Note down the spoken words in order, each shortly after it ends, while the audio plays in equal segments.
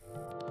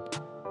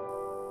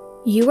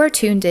You are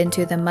tuned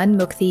into the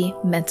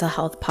Manmukti Mental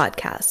Health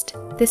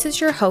Podcast. This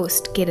is your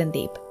host,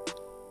 Kirandeep.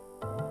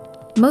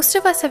 Most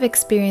of us have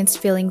experienced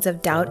feelings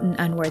of doubt and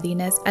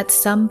unworthiness at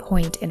some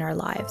point in our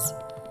lives.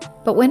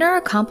 But when our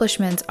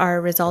accomplishments are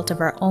a result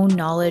of our own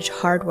knowledge,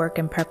 hard work,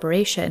 and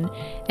preparation,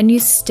 and you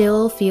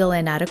still feel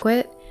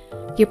inadequate,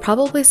 you're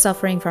probably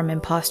suffering from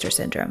imposter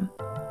syndrome.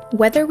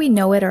 Whether we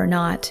know it or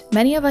not,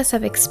 many of us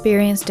have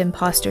experienced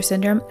imposter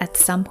syndrome at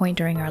some point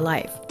during our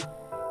life.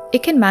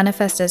 It can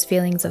manifest as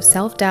feelings of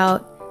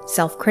self-doubt,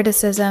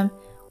 self-criticism,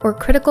 or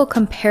critical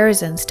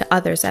comparisons to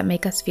others that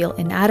make us feel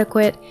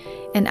inadequate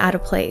and out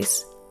of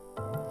place.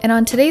 And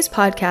on today's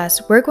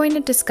podcast, we're going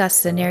to discuss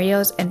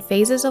scenarios and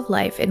phases of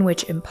life in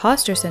which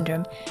imposter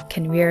syndrome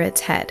can rear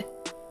its head.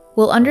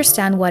 We'll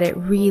understand what it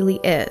really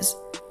is,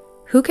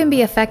 who can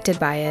be affected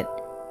by it,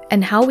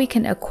 and how we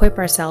can equip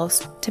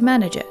ourselves to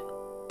manage it.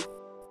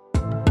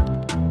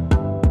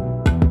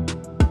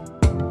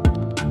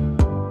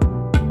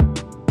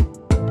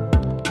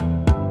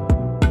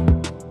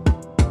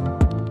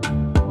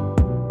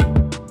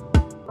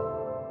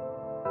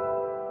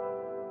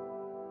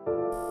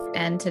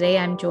 And today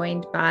I'm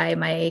joined by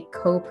my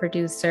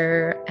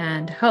co-producer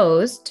and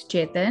host,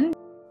 Chetan.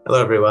 Hello,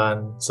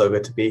 everyone. So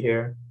good to be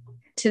here.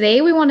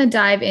 Today we want to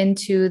dive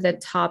into the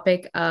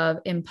topic of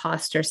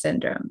imposter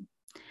syndrome.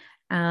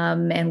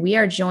 And we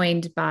are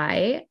joined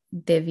by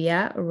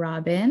Divya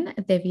Robin.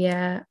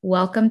 Divya,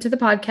 welcome to the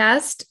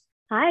podcast.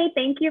 Hi,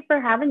 thank you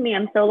for having me.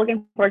 I'm so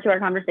looking forward to our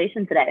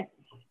conversation today.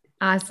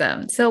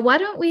 Awesome. So why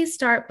don't we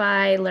start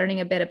by learning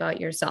a bit about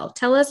yourself?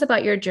 Tell us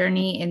about your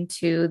journey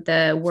into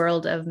the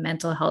world of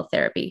mental health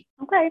therapy.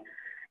 Okay.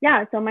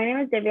 Yeah. So my name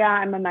is Divya.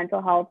 I'm a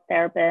mental health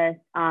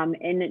therapist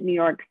in New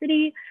York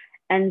City.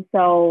 And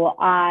so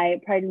I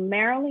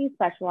primarily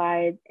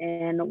specialize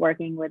in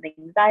working with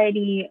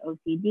anxiety,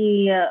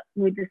 OCD,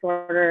 mood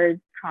disorders,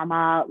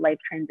 trauma, life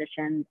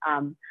transitions.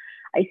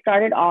 I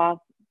started off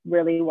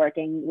really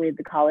working with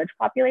the college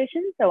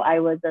population. So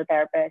I was a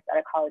therapist at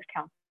a college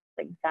counseling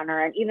center,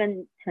 and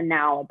even to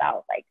now,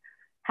 about like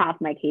half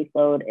my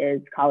caseload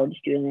is college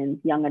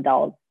students, young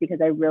adults, because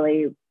I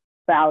really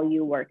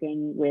value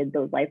working with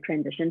those life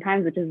transition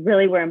times, which is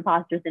really where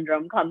imposter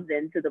syndrome comes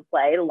into the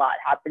play. A lot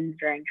happens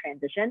during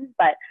transitions,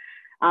 but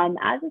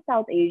as a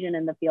South Asian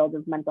in the field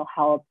of mental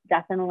health,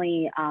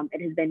 definitely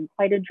it has been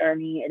quite a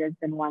journey. It has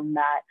been one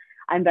that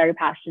I'm very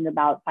passionate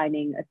about,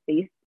 finding a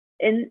space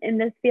in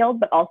this field,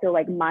 but also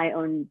like my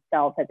own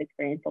self has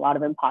experienced a lot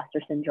of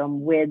imposter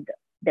syndrome with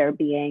there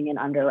being an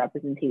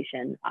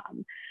underrepresentation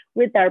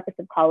with therapists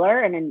of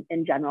color and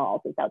in general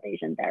also South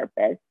Asian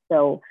therapists.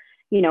 So,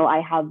 you know, I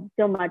have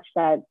so much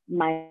that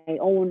my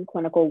own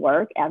clinical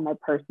work and my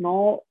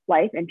personal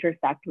life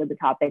intersect with the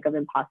topic of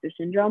imposter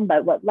syndrome.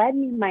 But what led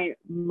me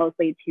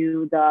mostly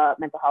to the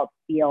mental health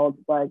field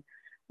was,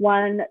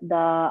 one,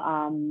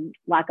 the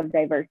lack of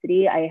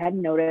diversity. I had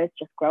noticed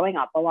just growing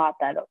up a lot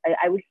that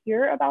I would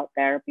hear about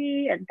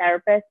therapy and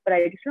therapists, but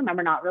I just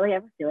remember not really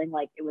ever feeling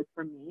like it was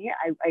for me.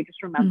 I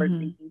just remember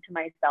thinking to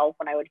myself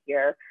when I would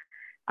hear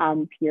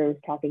peers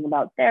talking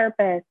about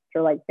therapists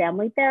or like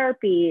family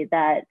therapy,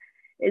 that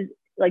is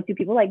like, do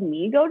people like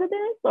me go to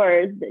this?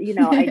 Or, you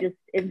know,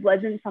 it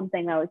wasn't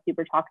something that was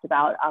super talked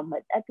about.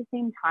 But at the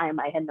same time,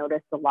 I had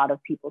noticed a lot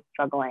of people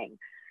struggling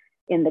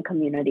in the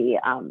community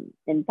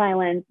in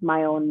silence,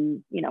 my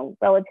own, you know,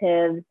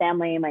 relatives,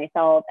 family,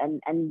 myself,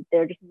 and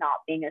there just not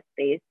being a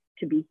space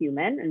to be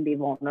human and be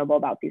vulnerable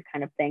about these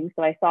kind of things.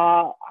 So I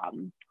saw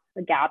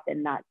a gap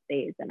in that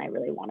space, and I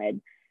really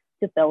wanted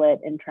to fill it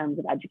in terms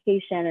of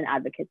education and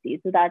advocacy.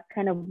 So that's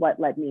kind of what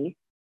led me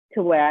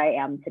to where I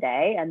am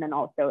today, and then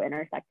also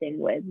intersecting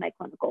with my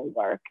clinical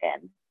work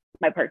and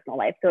my personal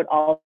life. So it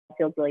all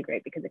feels really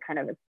great because it kind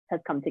of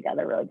has come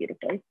together really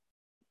beautifully.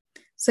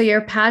 So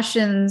your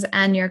passions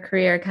and your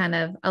career kind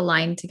of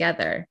align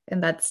together.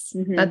 And that's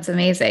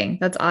amazing.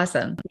 That's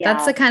awesome. Yeah,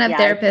 that's the kind of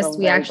therapist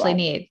we actually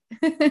need.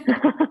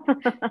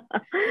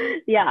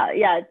 Yeah.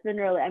 It's been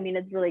really, I mean,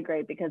 it's really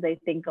great because I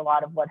think a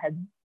lot of what has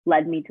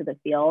led me to the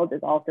field is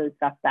also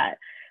stuff that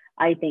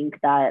I think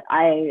that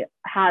I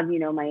have, you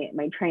know, my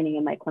training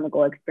and my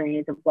clinical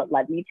experience of what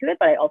led me to it,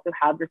 but I also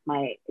have just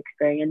my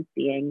experience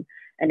being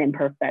an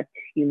imperfect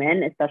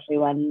human, especially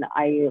when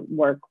I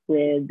work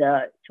with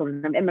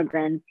children of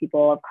immigrants,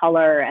 people of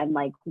color, and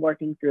like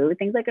working through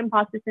things like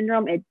imposter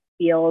syndrome. It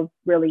feels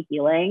really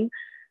healing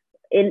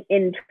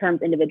in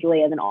terms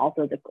individually, and then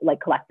also like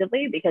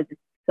collectively, because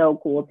it's so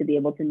cool to be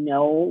able to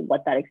know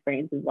what that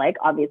experience is like.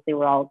 Obviously,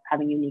 we're all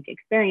having unique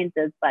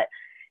experiences, but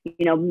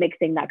you know,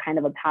 mixing that kind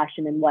of a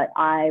passion in what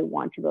I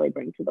want to really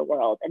bring to the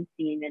world and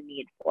seeing a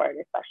need for it,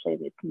 especially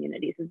in these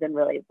communities, has been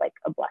really like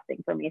a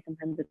blessing for me.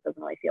 Sometimes it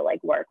doesn't really feel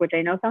like work, which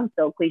I know sounds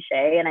so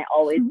cliche. And I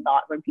always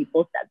thought when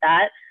people said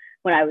that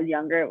when I was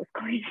younger, it was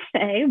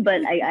cliche,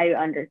 but I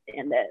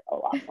understand it a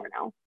lot more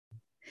now.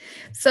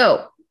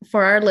 So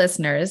for our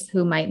listeners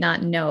who might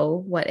not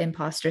know what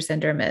imposter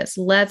syndrome is,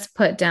 let's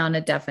put down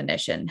a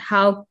definition.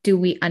 How do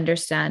we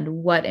understand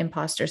what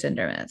imposter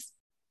syndrome is?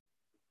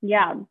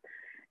 Yeah.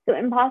 So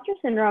imposter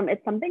syndrome,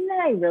 it's something that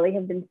I really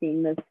have been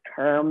seeing this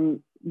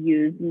term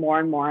used more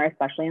and more,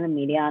 especially in the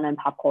media and in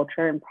pop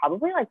culture, and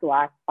probably like the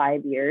last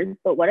 5 years.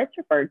 But what it's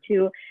referred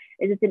to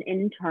is it's an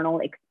internal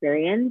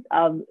experience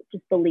of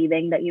just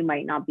believing that you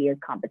might not be as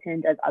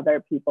competent as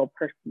other people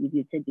perceive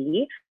you to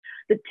be.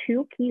 The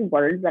two key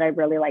words that I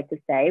really like to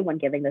say when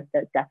giving this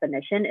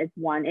definition is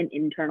one, an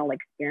internal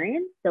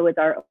experience. So it's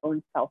our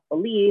own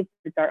self-belief,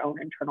 it's our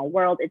own internal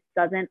world. It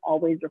doesn't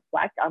always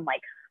reflect on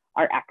like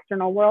our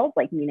external world,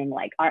 like meaning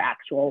like our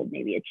actual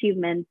maybe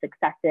achievements,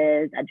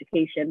 successes,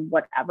 education,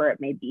 whatever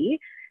it may be.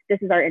 This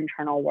is our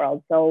internal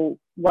world. So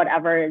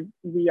whatever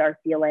we are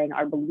feeling,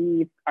 our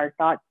beliefs, our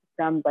thought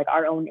systems, like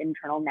our own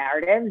internal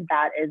narrative,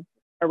 that is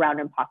around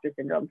imposter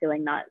syndrome,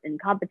 feeling not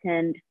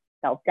incompetent,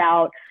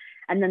 self-doubt.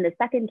 And then the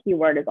second key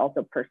word is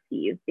also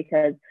perceive,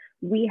 because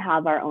we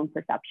have our own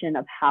perception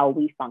of how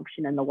we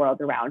function in the world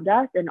around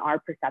us. And our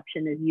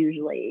perception is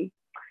usually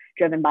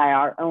driven by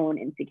our own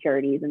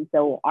insecurities. And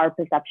so our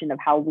perception of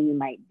how we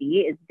might be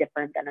is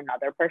different than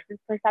another person's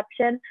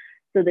perception.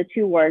 So the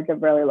two words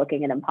of really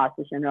looking at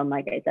imposter syndrome,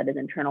 like I said, is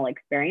internal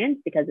experience,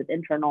 because it's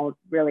internal,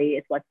 really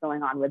it's what's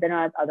going on within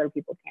us. Other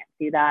people can't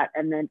see that.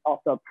 And then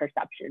also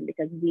perception,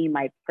 because we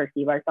might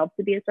perceive ourselves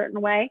to be a certain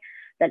way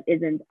that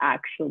isn't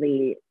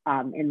actually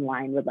in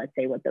line with, let's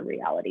say, what the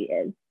reality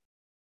is.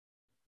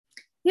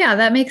 Yeah,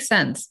 that makes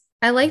sense.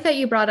 I like that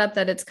you brought up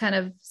that it's kind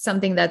of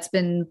something that's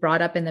been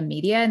brought up in the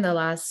media in the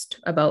last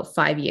about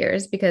 5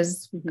 years,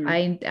 because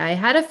I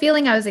had a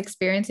feeling I was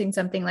experiencing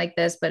something like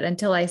this, but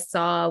until I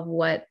saw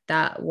what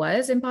that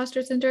was,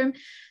 imposter syndrome,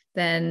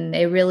 then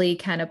it really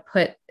kind of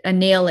put a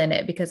nail in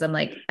it, because I'm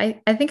like,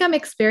 I think I'm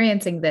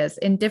experiencing this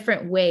in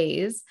different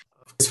ways.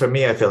 For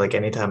me, I feel like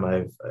anytime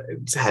I've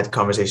had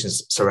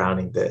conversations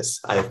surrounding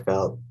this, I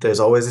felt there's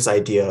always this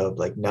idea of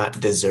like not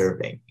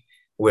deserving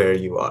where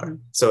you are.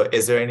 So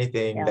is there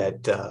anything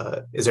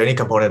is there any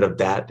component of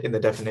that in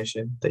the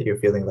definition that you're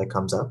feeling like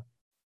comes up?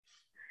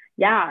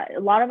 Yeah, a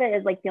lot of it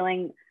is like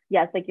feeling,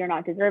 yes, like you're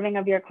not deserving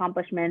of your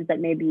accomplishments, that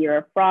maybe you're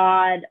a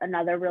fraud.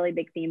 Another really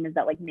big theme is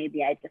that like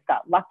maybe I just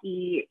got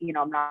lucky,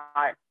 I'm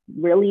not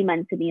really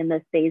meant to be in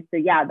this space. So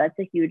yeah, that's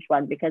a huge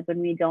one, because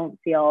when we don't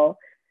feel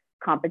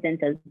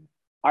competent as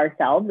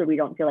ourselves, or we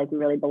don't feel like we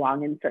really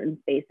belong in certain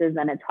spaces,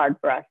 then it's hard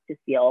for us to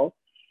feel,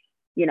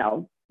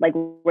 like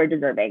we're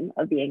deserving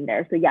of being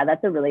there. So yeah,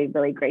 that's a really,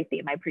 really great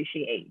theme. I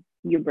appreciate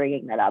you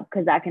bringing that up,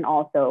 because that can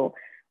also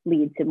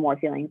lead to more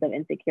feelings of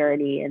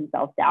insecurity and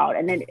self-doubt.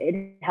 And then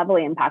it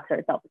heavily impacts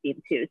our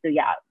self-esteem too. So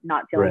yeah,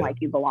 not feeling like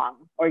you belong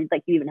or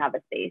like you even have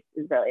a space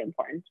is really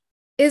important.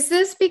 Is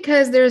this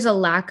because there's a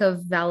lack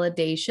of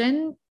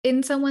validation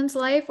in someone's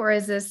life, or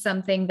is this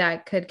something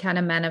that could kind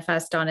of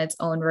manifest on its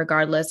own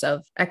regardless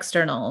of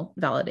external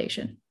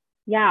validation?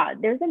 Yeah,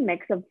 there's a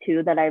mix of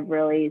two that I've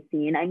really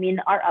seen. I mean,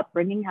 our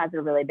upbringing has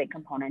a really big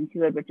component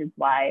to it, which is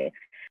why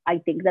I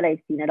think that I've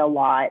seen it a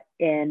lot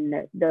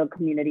in the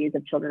communities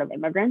of children of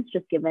immigrants,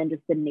 just given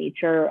just the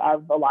nature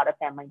of a lot of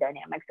family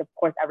dynamics. Of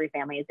course, every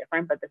family is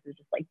different, but this is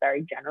just like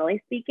very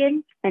generally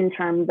speaking. In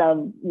terms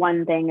of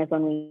one thing is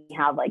when we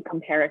have like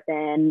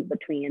comparison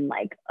between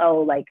like,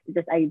 oh, like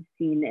just I've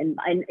seen in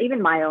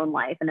even my own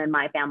life and in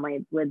my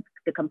family with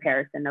the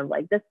comparison of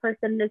like this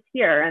person is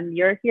here and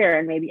you're here,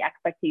 and maybe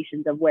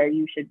expectations of where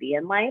you should be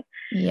in life.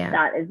 Yeah,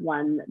 that is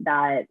one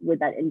that with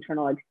that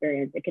internal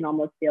experience, it can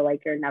almost feel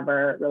like you're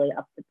never really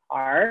up to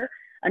par.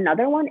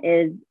 Another one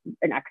is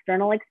an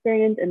external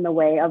experience in the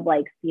way of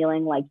like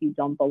feeling like you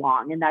don't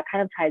belong. And that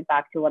kind of ties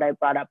back to what I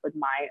brought up with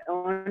my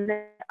own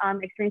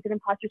experience of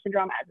imposter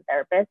syndrome as a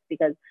therapist,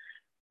 because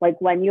like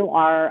when you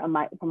are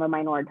from a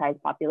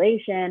minoritized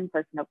population,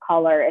 person of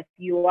color, if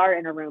you are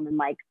in a room and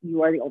like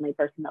you are the only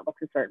person that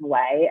looks a certain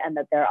way, and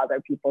that there are other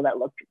people that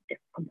look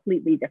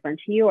completely different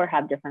to you or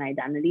have different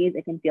identities,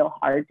 it can feel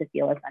hard to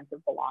feel a sense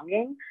of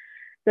belonging.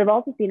 So I've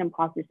also seen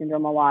imposter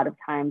syndrome a lot of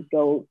times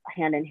go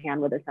hand in hand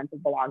with a sense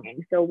of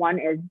belonging. So one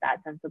is that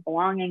sense of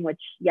belonging,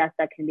 which yes,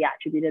 that can be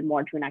attributed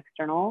more to an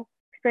external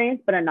experience,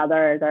 but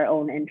another is our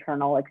own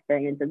internal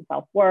experience in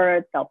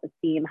self-worth,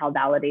 self-esteem, how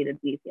validated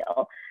we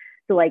feel.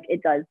 So like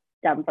it does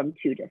stem from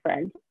two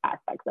different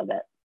aspects of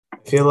it.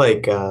 I feel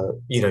like,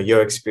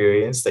 your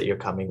experience that you're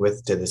coming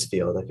with to this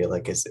field, I feel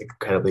like is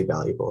incredibly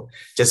valuable,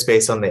 just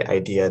based on the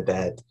idea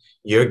that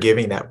you're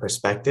giving that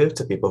perspective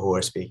to people who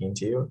are speaking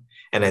to you.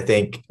 And I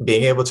think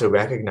being able to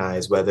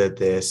recognize whether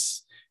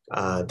this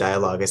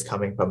dialogue is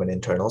coming from an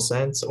internal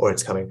sense or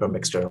it's coming from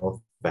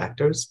external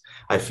factors,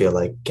 I feel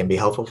like can be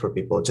helpful for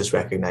people, just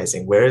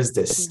recognizing where is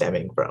this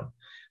stemming from,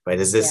 right?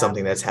 Is this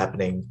something that's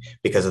happening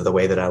because of the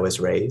way that I was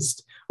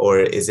raised? Or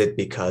is it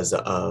because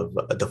of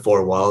the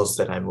four walls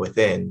that I'm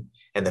within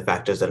and the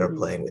factors that are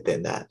playing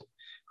within that,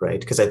 right?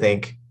 Because I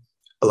think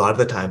a lot of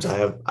the times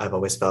I've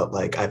always felt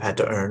like I've had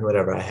to earn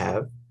whatever I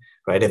have,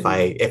 right? If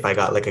I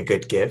got like a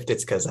good gift,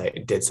 it's because I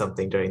did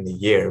something during the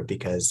year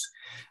because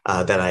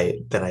that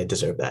I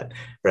deserve that,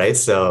 right?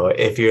 So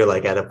if you're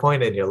like at a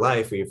point in your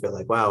life where you feel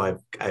like, wow,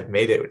 I've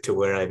made it to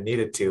where I've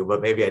needed to,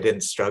 but maybe I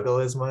didn't struggle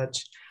as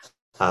much,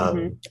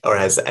 or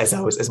as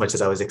much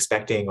as I was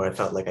expecting, or I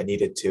felt like I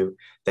needed to,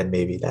 then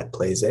maybe that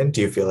plays in. Do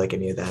you feel like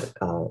any of that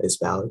is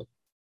valid?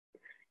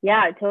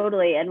 Yeah,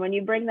 totally. And when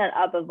you bring that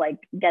up of like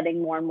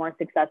getting more and more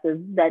successes,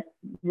 that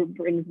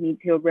brings me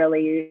to a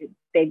really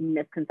big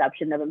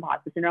misconception of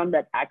imposter syndrome.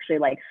 That's actually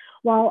like,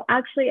 well,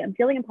 actually, I'm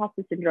feeling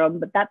imposter syndrome,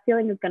 but that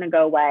feeling is going to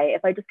go away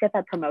if I just get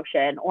that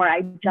promotion, or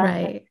I just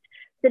Right.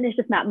 finish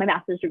my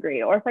master's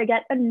degree, or if I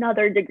get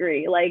another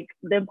degree, like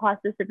the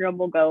imposter syndrome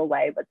will go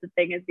away. But the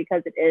thing is,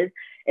 because it is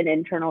an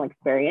internal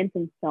experience,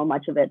 and so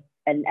much of it,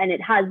 and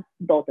it has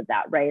both of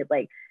that, right?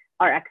 Like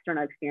our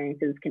external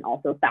experiences can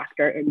also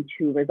factor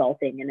into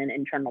resulting in an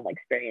internal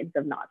experience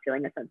of not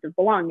feeling a sense of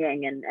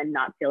belonging and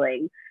not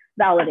feeling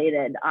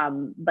validated.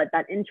 But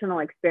that internal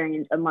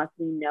experience, unless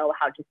we know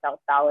how to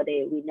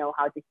self-validate, we know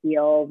how to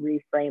heal,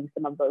 reframe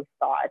some of those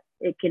thoughts,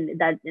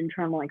 that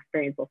internal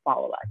experience will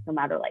follow us no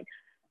matter like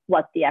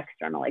what the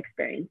external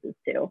experience is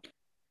too.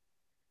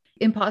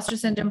 Imposter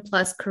syndrome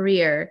plus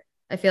career,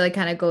 I feel like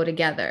kind of go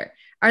together.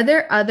 Are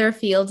there other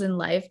fields in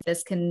life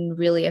this can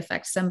really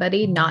affect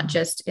somebody, not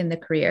just in the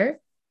career?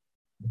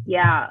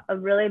 Yeah, a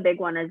really big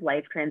one is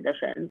life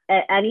transitions.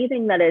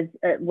 Anything that is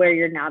where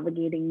you're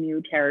navigating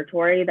new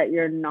territory that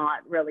you're not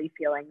really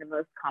feeling the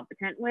most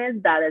competent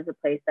with, that is a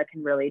place that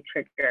can really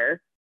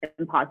trigger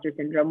imposter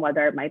syndrome,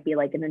 whether it might be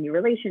like in a new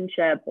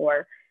relationship,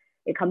 or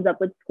it comes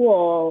up with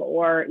school,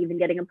 or even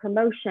getting a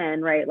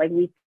promotion, right? Like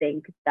we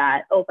think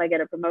that, oh, if I get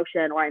a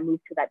promotion or I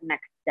move to that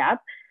next step,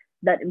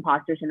 that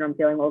imposter syndrome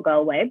feeling will go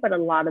away. But a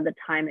lot of the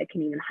time it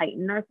can even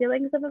heighten our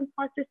feelings of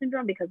imposter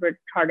syndrome because we're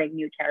charting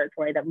new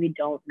territory that we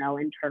don't know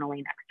internally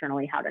and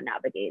externally how to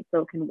navigate.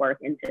 So it can work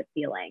into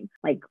feeling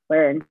like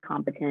we're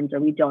incompetent, or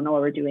we don't know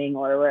what we're doing,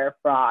 or we're a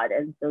fraud.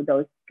 And so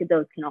those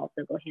can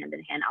also go hand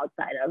in hand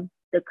outside of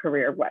the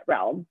career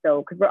realm.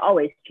 So because we're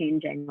always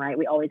changing, right?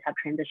 We always have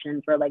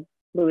transitions. We're like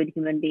fluid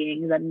human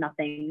beings, and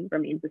nothing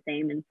remains the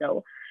same. And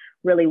so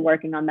really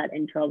working on that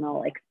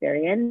internal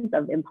experience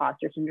of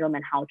imposter syndrome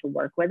and how to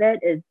work with it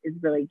is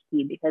really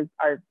key, because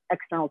our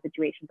external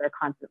situations are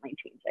constantly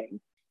changing.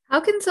 How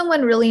can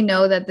someone really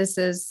know that this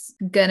is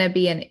going to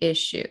be an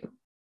issue?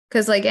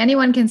 Because like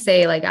anyone can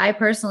say, like, I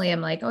personally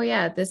am like, oh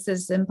yeah, this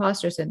is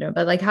imposter syndrome.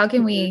 But like, how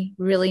can we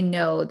really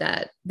know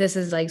that this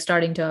is like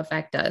starting to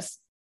affect us?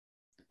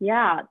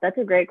 Yeah, that's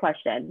a great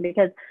question,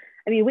 because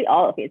I mean, we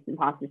all face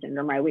imposter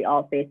syndrome, right? We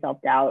all face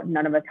self-doubt.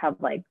 None of us have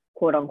like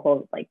quote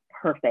unquote like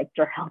perfect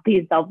or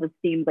healthy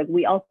self-esteem. Like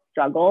we all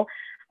struggle.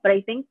 But I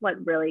think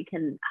what really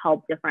can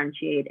help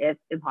differentiate if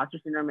imposter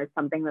syndrome is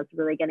something that's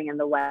really getting in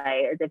the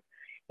way is if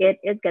it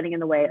is getting in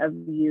the way of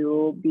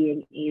you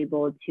being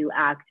able to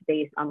act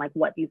based on like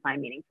what you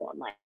find meaningful in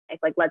life.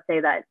 Like let's say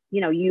that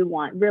you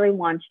really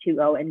want to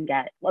go and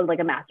get like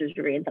a master's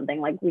degree in something.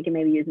 Like we can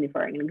maybe use me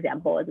for an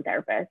example as a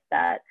therapist,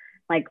 that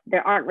like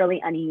there aren't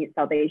really any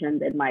South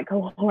Asians in my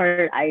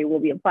cohort. I will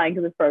be applying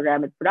to this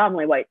program. It's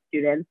predominantly white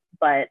students,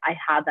 but I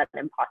have that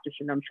imposter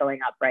syndrome showing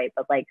up, right?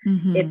 But like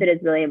if it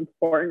is really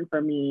important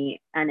for me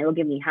and it will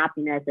give me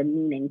happiness and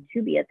meaning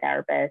to be a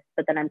therapist,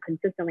 but then I'm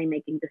consistently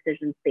making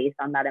decisions based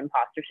on that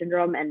imposter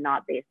syndrome and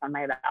not based on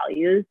my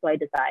values. So I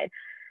decide,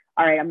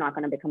 all right, I'm not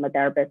going to become a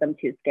therapist. I'm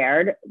too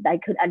scared. I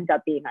could end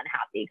up being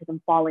unhappy because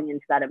I'm falling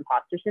into that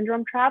imposter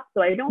syndrome trap.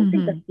 So I don't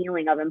think the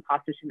feeling of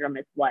imposter syndrome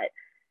is what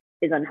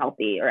is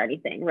unhealthy or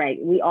anything, right?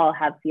 We all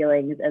have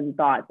feelings and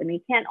thoughts, and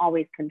we can't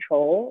always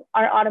control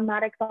our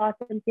automatic thoughts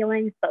and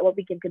feelings, but what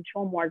we can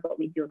control more is what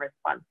we do in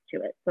response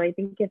to it. So I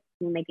think if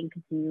we're making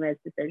continuous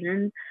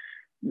decisions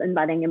and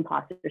letting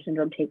imposter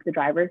syndrome take the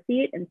driver's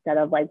seat instead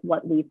of like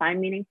what we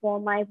find meaningful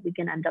in life, we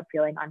can end up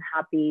feeling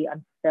unhappy,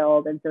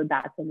 unfulfilled. And so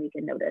that's when we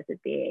can notice it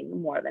being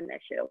more of an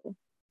issue.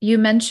 You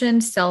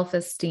mentioned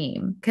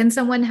self-esteem. Can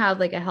someone have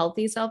like a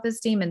healthy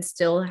self-esteem and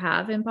still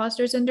have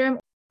imposter syndrome?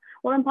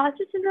 Well,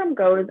 imposter syndrome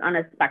goes on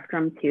a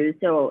spectrum too.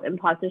 So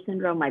imposter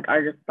syndrome, like,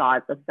 are just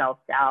thoughts of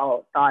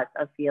self-doubt, thoughts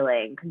of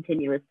feeling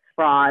continuous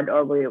fraud,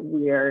 or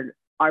weird.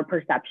 Our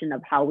perception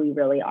of how we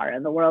really are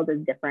in the world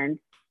is different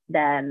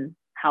than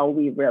how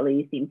we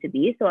really seem to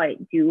be. So I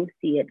do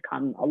see it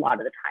come a lot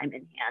of the time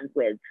in hand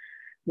with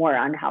more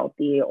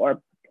unhealthy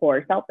or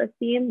poor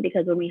self-esteem,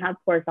 because when we have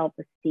poor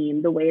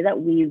self-esteem, the way that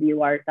we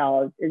view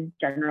ourselves is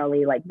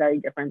generally like very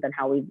different than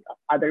how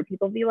other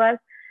people view us.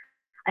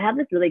 I have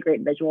this really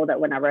great visual that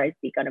whenever I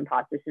speak on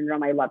imposter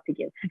syndrome, I love to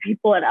give to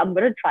people, and I'm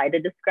going to try to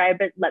describe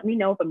it. Let me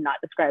know if I'm not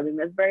describing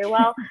this very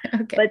well.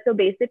 Okay. But so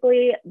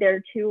basically there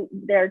are two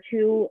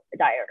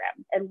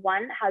diagrams, and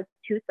one has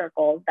two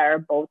circles that are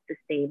both the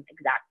same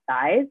exact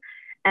size.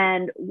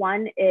 And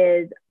one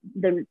is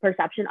the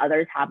perception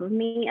others have of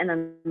me, and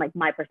then like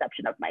my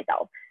perception of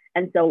myself.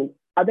 And so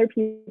other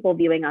people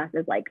viewing us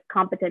as like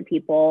competent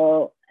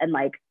people and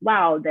like,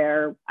 wow,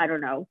 they're, I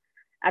don't know,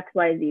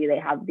 XYZ,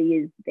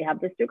 they have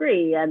this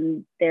degree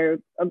and they're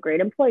a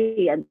great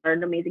employee and they're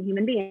an amazing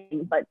human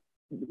being, but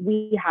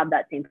we have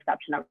that same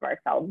perception of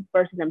ourselves.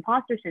 Versus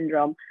imposter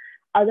syndrome,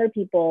 other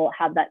people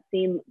have that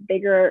same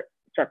bigger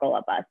circle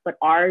of us, but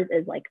ours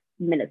is like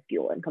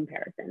minuscule in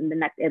comparison.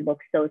 It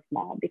looks so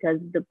small because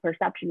the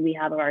perception we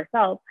have of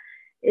ourselves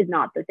is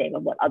not the same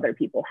of what other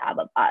people have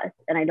of us.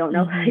 And I don't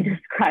know if I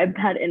described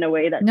that in a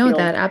way that no,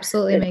 that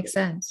absolutely makes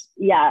sense.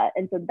 Yeah.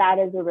 And so that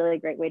is a really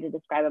great way to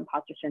describe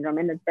imposter syndrome.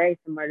 And it's very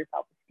similar to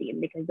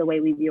self-esteem, because the way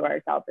we view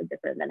ourselves is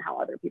different than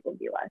how other people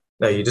view us.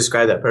 No, you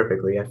described that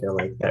perfectly. I feel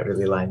like that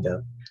really lined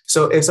up.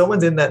 So if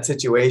someone's in that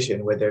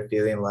situation where they're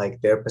feeling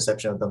like their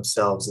perception of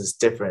themselves is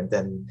different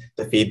than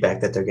the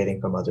feedback that they're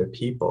getting from other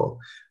people,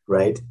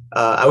 right?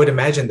 I would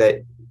imagine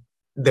that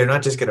they're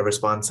not just going to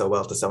respond so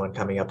well to someone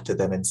coming up to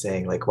them and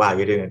saying like, wow,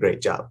 you're doing a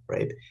great job,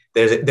 right?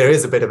 There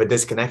is a bit of a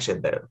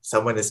disconnection there.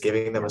 Someone is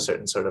giving them a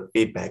certain sort of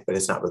feedback, but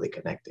it's not really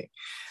connecting,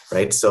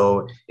 right?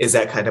 So is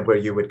that kind of where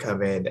you would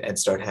come in and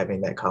start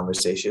having that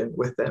conversation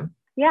with them?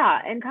 Yeah,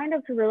 and kind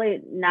of to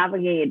really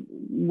navigate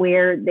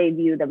where they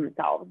view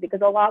themselves,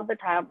 because a lot of the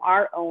time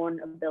our own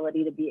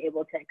ability to be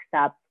able to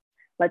accept,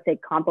 let's say,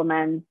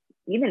 compliments,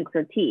 even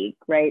critique,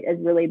 right, is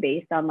really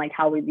based on like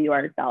how we view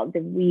ourselves.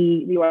 If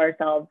we view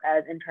ourselves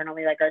as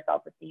internally like our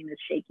self-esteem is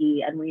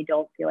shaky and we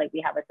don't feel like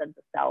we have a sense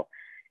of self,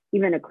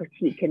 even a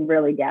critique can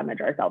really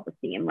damage our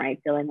self-esteem,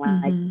 right? Feeling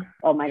like,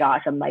 oh my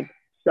gosh, I'm like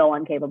so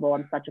incapable,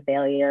 I'm such a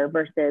failure,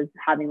 versus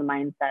having the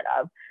mindset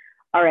of,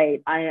 all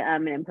right, I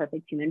am an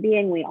imperfect human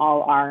being, we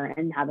all are,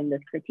 and having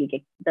this critique,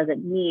 it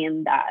doesn't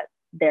mean that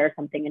there's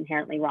something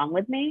inherently wrong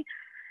with me.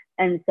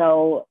 And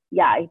so,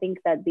 yeah, I think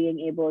that being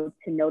able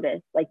to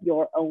notice like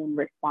your own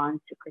response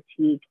to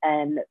critique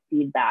and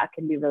feedback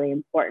can be really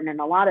important.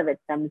 And a lot of it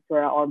stems to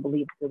our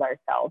beliefs with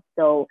ourselves.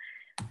 So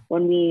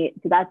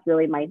that's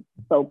really my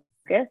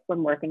focus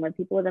when working with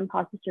people with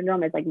imposter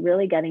syndrome, is like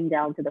really getting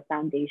down to the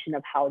foundation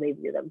of how they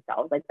view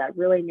themselves, like that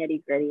really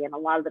nitty gritty. And a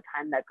lot of the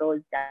time that goes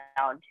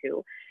down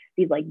to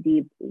these like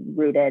deep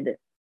rooted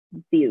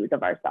views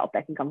of ourselves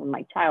that can come from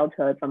like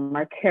childhood, from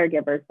our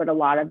caregivers, but a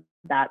lot of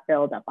that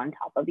builds up on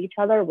top of each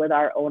other with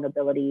our own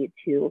ability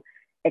to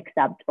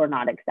accept or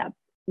not accept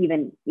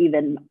even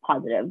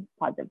positive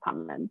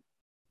comments.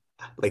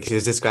 Like she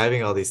was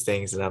describing all these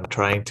things and I'm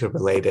trying to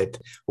relate it,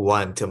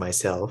 one, to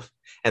myself,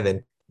 and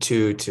then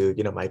two, to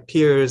my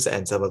peers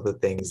and some of the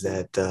things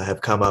that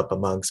have come up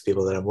amongst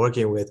people that I'm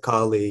working with,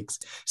 colleagues,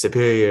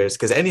 superiors,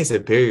 because any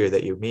superior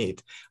that you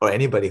meet or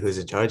anybody who's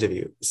in charge of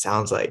you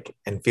sounds like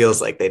and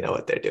feels like they know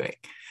what they're doing,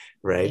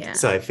 right? Yeah.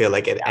 So I feel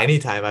like at any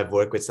time I've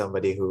worked with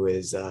somebody who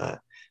is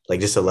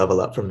like just a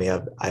level up from me,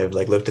 I've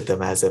like looked at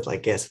them as if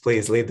like, yes,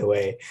 please lead the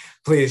way,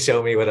 please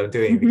show me what I'm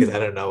doing, because I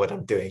don't know what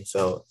I'm doing.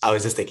 So I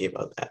was just thinking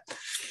about that.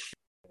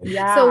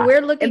 Yeah. So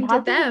we're looking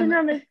imposter to them.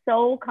 syndrome is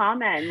so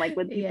common, like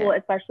with people,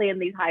 especially in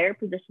these higher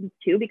positions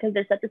too, because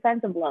there's such a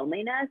sense of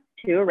loneliness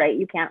too, right?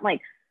 You can't like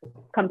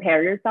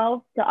compare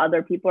yourself to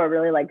other people or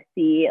really like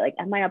see like,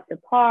 am I up to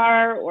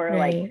par, or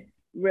like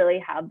really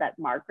have that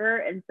marker.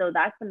 And so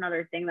that's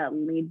another thing that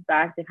leads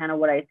back to kind of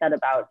what I said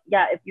about,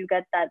 if you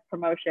get that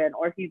promotion,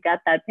 or if you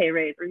get that pay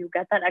raise, or you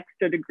get that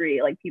extra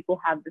degree, like people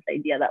have this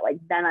idea that like,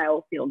 then I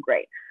will feel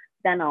great,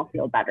 then I'll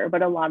feel better.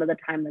 But a lot of the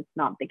time that's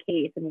not the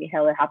case. And we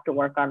have to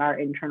work on our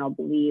internal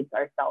beliefs,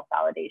 our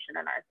self-validation,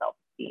 and our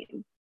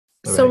self-esteem.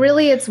 So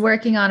really it's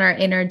working on our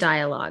inner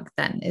dialogue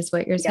then, is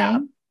what you're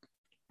saying?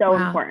 So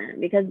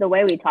important, because the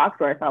way we talk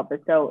to ourselves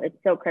is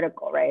so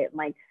critical, right?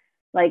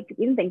 Like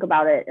you can think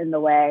about it in the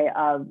way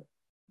of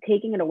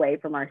taking it away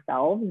from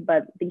ourselves,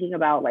 but thinking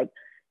about like,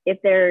 if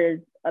there's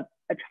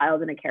a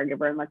child and a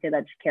caregiver, and let's say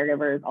that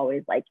caregiver is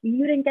always like,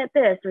 you didn't get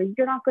this, or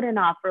you're not good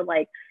enough, or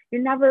like,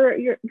 you're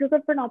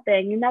good for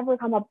nothing, you never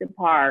come up to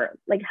par.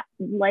 Like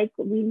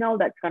we know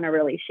that's going to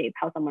really shape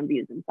how someone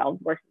views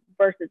themselves,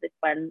 versus it's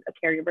when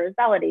a caregiver is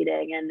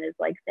validating and is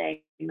like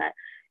saying that,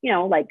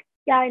 like,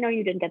 yeah, I know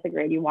you didn't get the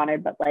grade you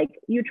wanted, but like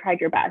you tried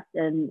your best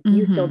and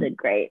you still did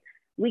great.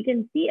 We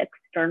can see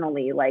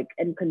externally, like,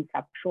 and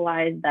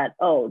conceptualize that,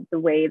 oh, the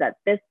way that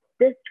this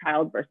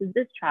child versus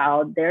this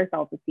child, their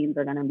self-esteems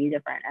are going to be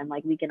different. And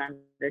like, we can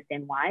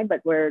understand why,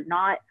 but we're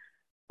not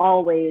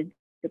always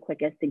the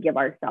quickest to give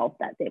ourselves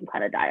that same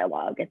kind of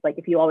dialogue. It's like,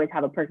 if you always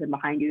have a person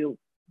behind you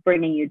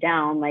bringing you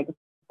down, like, of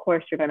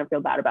course you're going to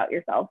feel bad about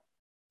yourself.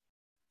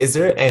 Is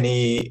there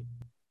any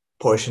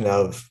portion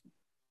of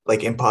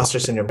like imposter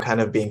syndrome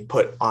kind of being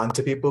put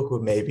onto people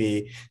who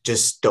maybe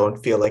just don't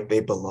feel like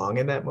they belong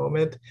in that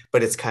moment?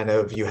 But it's kind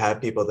of, you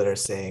have people that are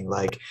saying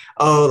like,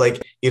 oh,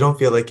 like you don't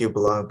feel like you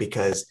belong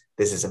because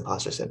this is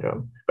imposter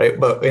syndrome, right?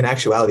 But in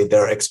actuality,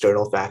 there are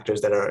external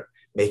factors that are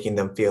making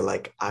them feel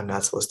like I'm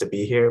not supposed to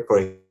be here. For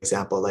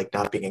example, like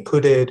not being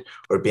included,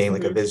 or being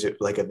like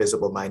a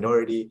visible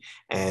minority,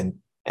 and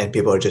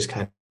people are just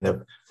kind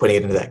of putting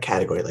it into that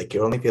category, like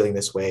you're only feeling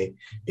this way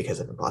because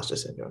of imposter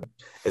syndrome.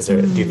 Do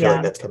you feel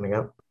like that's coming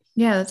up?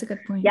 Yeah, that's a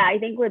good point. Yeah, I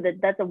think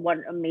that's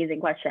one amazing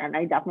question.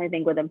 I definitely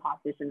think with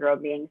imposter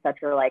syndrome being such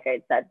a, like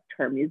I said,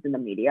 term used in the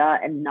media,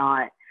 and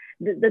not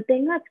the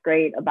thing that's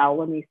great about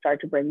when we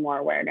start to bring more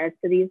awareness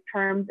to these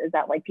terms is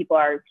that like people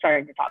are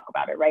starting to talk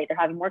about it, right? They're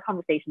having more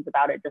conversations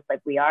about it, just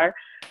like we are,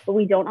 but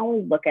we don't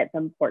always look at the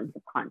importance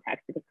of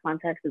context, because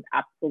context is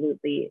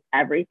absolutely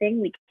everything.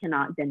 We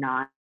cannot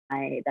deny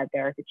that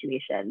there are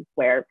situations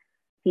where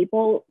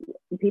people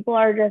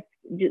are just,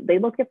 they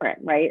look different,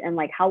 right? And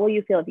like, how will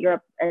you feel if you're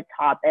at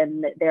top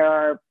and there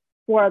are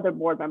four other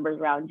board members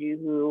around you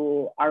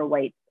who are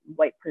white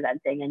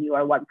presenting, and you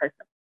are one person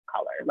of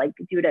color, like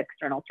due to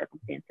external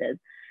circumstances,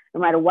 no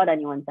matter what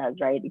anyone says,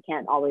 right? You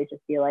can't always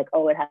just be like,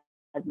 oh, it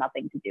has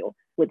nothing to do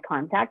with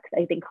context.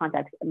 I think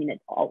context, I mean,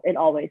 it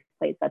always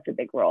plays such a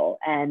big role.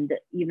 And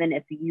even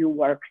if you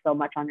work so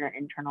much on your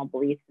internal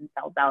beliefs and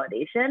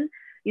self-validation,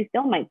 you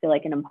still might feel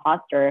like an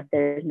imposter if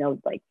there's no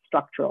like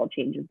structural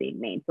changes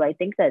being made. So I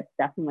think that it's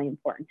definitely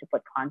important to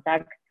put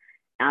context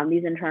and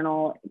these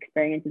internal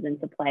experiences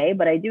into play.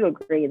 But I do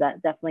agree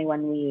that definitely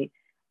when we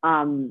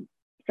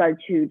start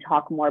to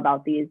talk more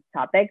about these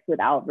topics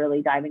without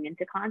really diving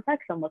into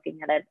context and looking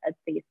at it at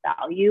face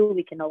value,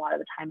 we can a lot of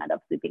the time end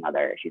up sweeping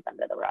other issues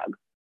under the rug.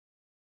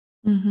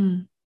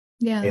 Mm-hmm.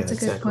 Yeah, that's a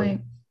good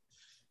point.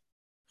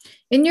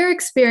 In your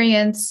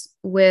experience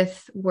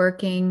with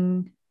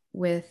working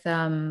with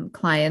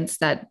clients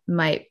that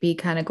might be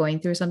kind of going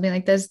through something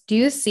like this, do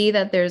you see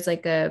that there's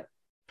like a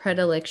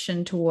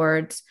predilection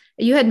towards,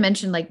 you had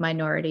mentioned like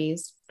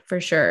minorities for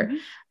sure,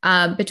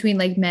 between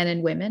like men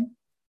and women?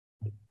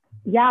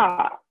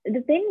 Yeah,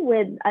 the thing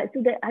with,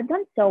 I've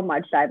done so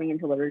much diving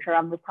into literature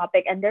on this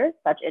topic, and there's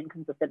such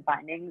inconsistent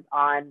findings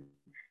on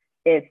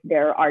if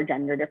there are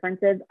gender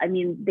differences. I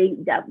mean,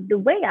 the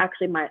way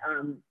actually my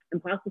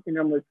imposter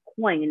syndrome was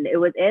coined, it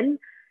was in,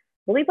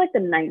 I believe, like the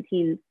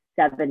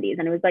 1970s,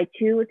 and it was by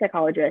two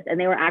psychologists, and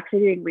they were actually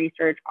doing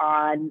research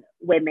on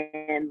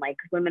women, like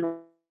women were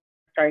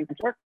starting to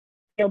work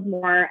field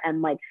more,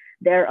 and like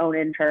their own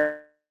internal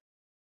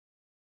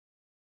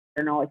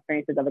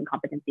experiences of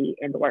incompetency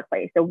in the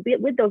workplace. So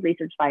with those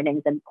research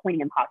findings and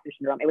coining imposter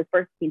syndrome, it was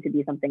first seen to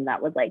be something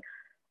that was like,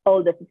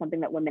 oh, this is something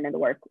that women in the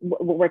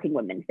working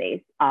women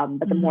face.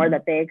 But the more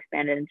that they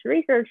expanded into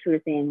research, we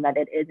were seeing that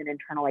it is an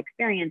internal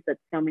experience that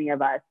so many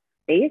of us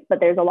face. But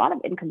there's a lot of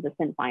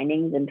inconsistent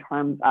findings in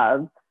terms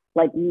of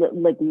like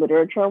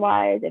literature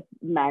wise, if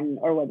men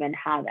or women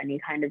have any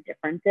kind of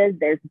differences.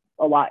 There's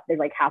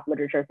like half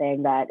literature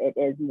saying that it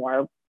is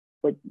more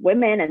with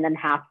women, and then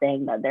half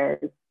saying that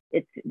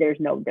there's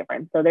no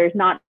difference. So there's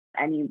not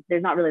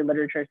really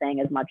literature saying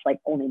as much like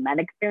only men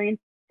experience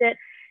it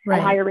at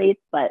higher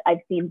rates, but I've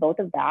seen both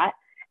of that.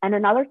 And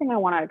another thing I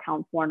want to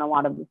account for in a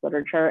lot of this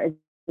literature is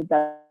it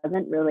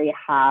doesn't really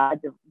have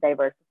a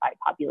diversified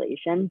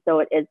population. So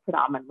it is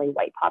predominantly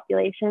white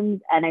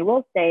populations. And I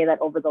will say that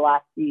over the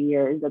last few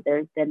years that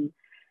there's been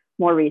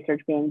more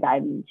research being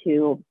dived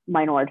into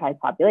minoritized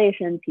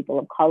populations, people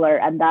of color,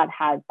 and that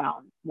has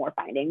found more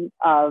findings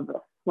of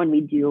when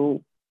we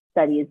do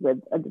studies with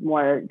a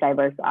more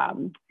diverse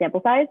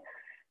sample size,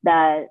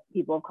 that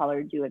people of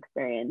color do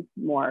experience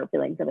more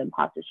feelings of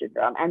imposter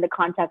syndrome. And the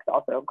context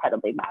also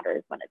incredibly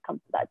matters when it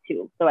comes to that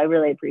too. So I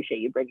really appreciate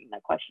you bringing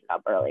that question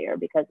up earlier,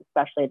 because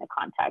especially in the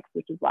context,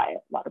 which is why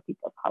a lot of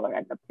people of color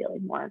end up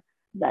feeling more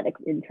that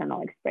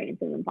internal experience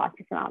of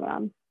imposter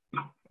phenomenon.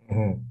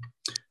 Mm-hmm.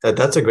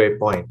 That's a great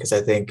point, because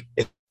I think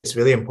it's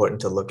really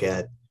important to look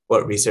at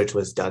what research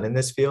was done in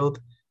this field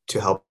to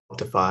help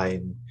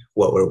define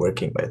what we're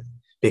working with.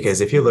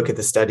 Because if you look at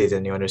the studies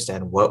and you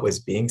understand what was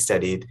being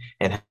studied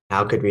and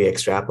how could we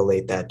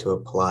extrapolate that to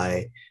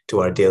apply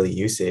to our daily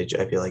usage,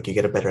 I feel like you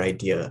get a better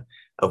idea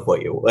of what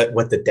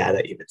the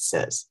data even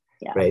says,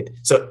 right?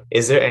 So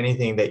is there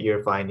anything that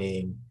you're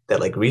finding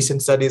that like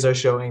recent studies are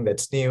showing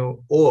that's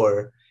new,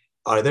 or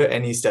are there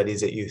any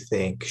studies that you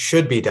think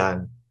should be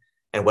done,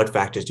 and what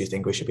factors do you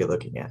think we should be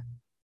looking at?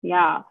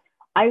 Yeah,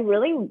 I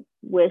really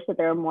wish that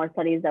there were more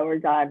studies that were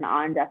done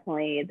on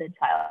definitely the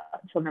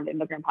children of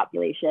immigrant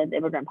populations.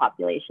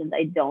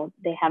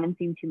 They haven't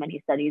seen too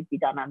many studies be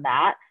done on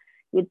that.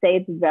 I would say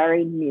it's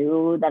very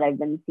new that I've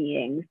been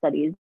seeing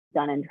studies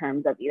done in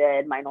terms of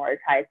even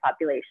minoritized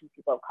populations,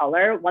 people of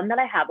color. One that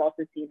I have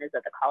also seen is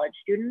that the college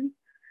students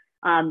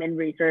in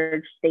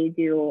research, they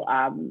do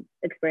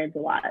experience a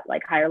lot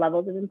like higher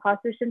levels of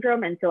imposter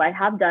syndrome. And so I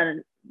have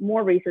done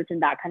more research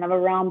in that kind of a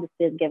realm,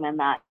 just given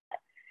that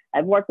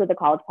I've worked with the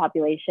college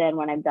population.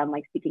 When I've done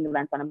like speaking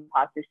events on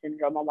imposter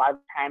syndrome, a lot of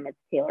the time it's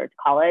tailored to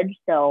college.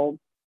 So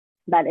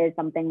that is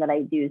something that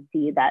I do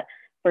see, that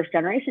first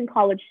generation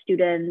college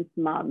students,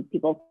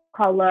 people of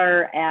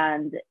color,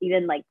 and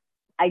even like,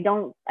 I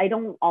don't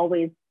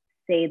always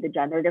say the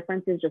gender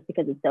differences just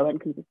because it's so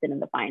inconsistent in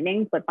the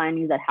findings, but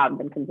findings that have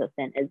been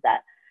consistent is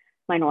that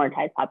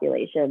minoritized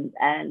populations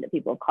and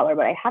people of color,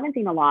 but I haven't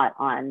seen a lot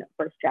on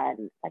first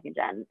gen, second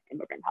gen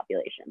immigrant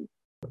populations.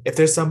 If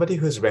there's somebody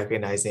who's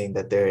recognizing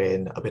that they're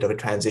in a bit of a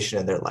transition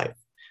in their life,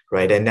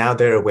 right, and now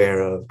they're aware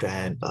of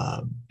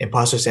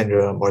imposter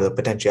syndrome or the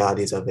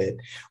potentialities of it,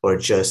 or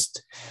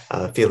just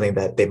feeling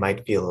that they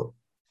might feel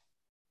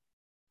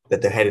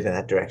that they're headed in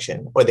that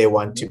direction, or they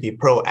want to be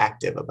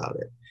proactive about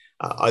it,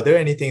 are there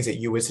any things that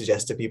you would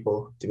suggest to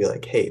people to be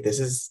like, hey,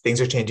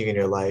 things are changing in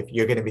your life,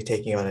 you're going to be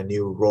taking on a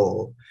new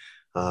role,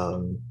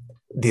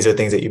 these are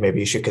things that you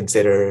maybe should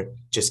consider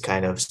just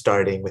kind of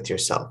starting with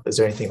yourself? Is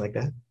there anything like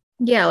that?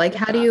 Yeah, like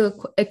how do you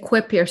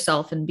equip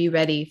yourself and be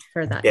ready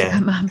for that to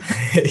come up?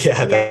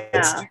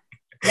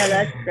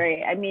 That's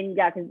great. I mean,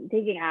 because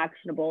taking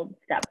actionable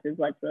steps is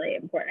what's really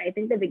important. I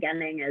think the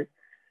beginning is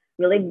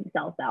really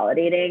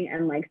self-validating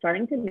and like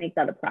starting to make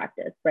that a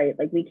practice, right?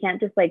 Like we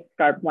can't just like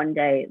start one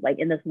day, like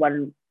in this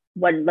one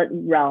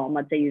realm.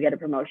 Let's say you get a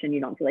promotion,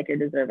 you don't feel like you're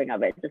deserving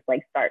of it. Just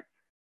like start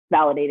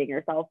validating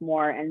yourself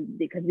more. And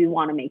because we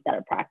want to make that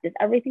a practice,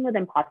 everything with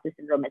imposter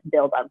syndrome is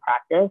built on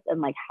practice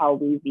and like how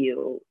we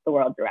view the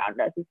world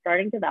around us is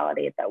starting to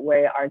validate that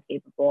we are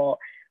capable,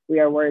 we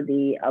are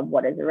worthy of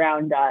what is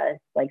around us,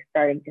 like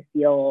starting to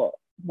feel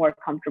more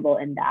comfortable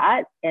in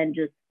that and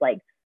just like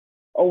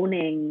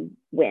owning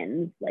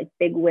wins, like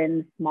big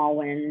wins, small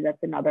wins. That's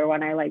another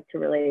one I like to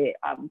really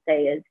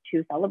say is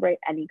to celebrate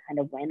any kind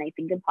of win. I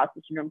think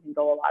imposter syndrome can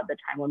go a lot of the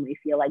time when we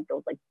feel like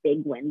those like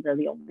big wins are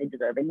the only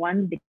deserving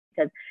ones,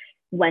 because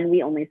when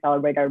we only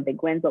celebrate our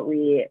big wins, what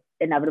we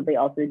inevitably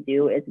also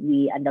do is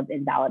we end up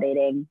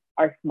invalidating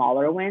our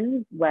smaller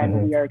wins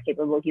when we are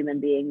capable human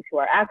beings who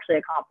are actually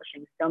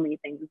accomplishing so many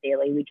things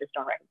daily. We just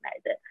don't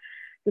recognize it.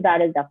 So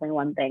that is definitely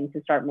one thing,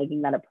 to start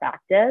making that a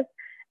practice.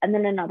 And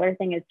then another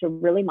thing is to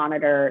really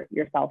monitor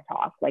your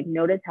self-talk, like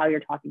notice how you're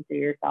talking to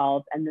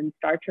yourself and then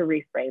start to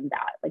reframe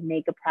that, like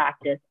make a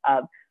practice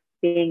of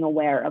being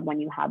aware of when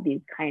you have these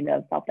kind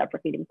of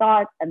self-deprecating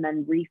thoughts and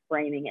then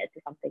reframing it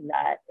to something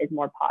that is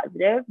more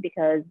positive,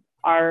 because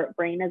our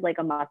brain is like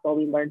a muscle.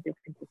 We learn through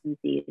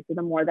consistency. So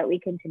the more that we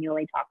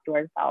continually talk to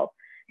ourselves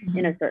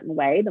in a certain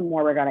way, the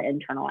more we're going to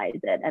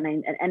internalize it.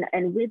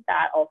 And with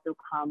that also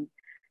comes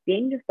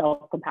being just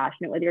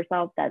self-compassionate with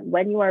yourself, that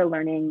when you are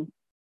learning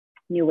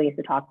new ways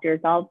to talk to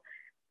yourself,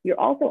 you're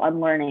also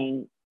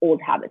unlearning old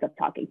habits of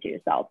talking to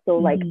yourself. So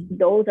like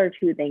those are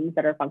two things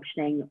that are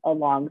functioning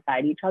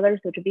alongside each other.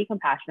 So to be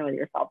compassionate with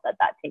yourself, that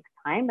takes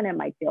time and it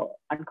might feel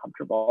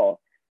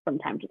uncomfortable from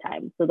time to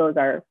time. So those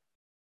are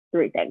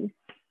three things.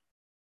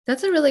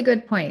 That's a really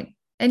good point.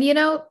 And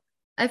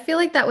I feel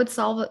like that would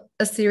solve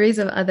a series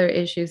of other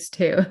issues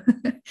too,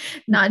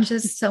 not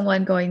just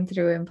someone going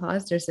through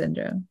imposter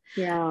syndrome.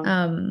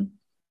 Yeah.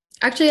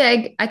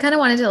 Actually, I kind of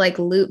wanted to like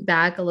loop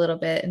back a little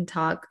bit and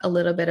talk a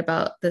little bit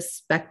about the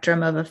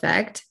spectrum of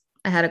affect.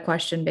 I had a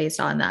question based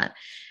on that.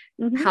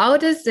 How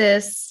does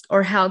this,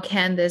 or how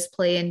can this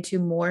play into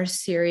more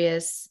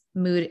serious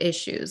mood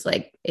issues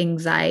like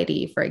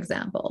anxiety, for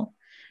example,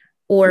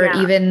 or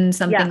even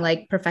something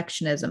like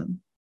perfectionism?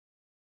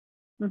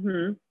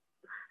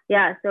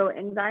 Yeah. So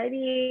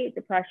anxiety,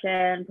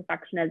 depression,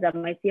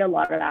 perfectionism, I see a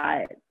lot of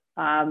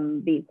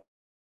that be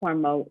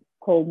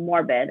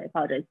comorbid, I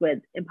apologize, with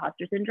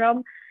imposter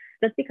syndrome,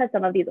 just because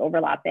some of these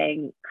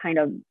overlapping kind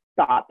of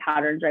thought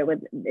patterns, right, with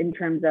in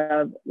terms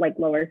of like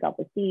lower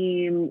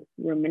self-esteem,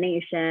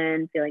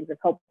 rumination, feelings of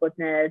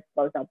hopelessness,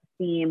 low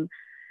self-esteem,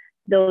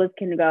 those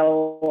can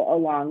go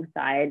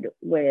alongside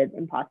with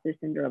imposter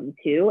syndrome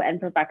too.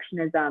 And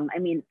perfectionism, I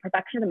mean,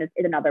 perfectionism is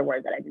another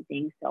word that I've been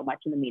seeing so much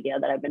in the media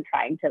that I've been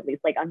trying to, at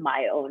least like on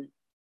my own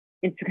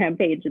Instagram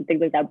page and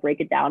things like that, break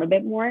it down a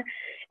bit more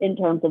in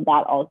terms of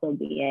that also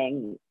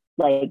being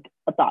like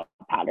a thought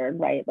pattern,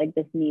 right? Like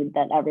this need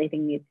that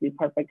everything needs to be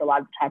perfect. A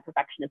lot of the time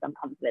perfectionism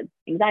comes with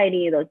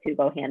anxiety. Those two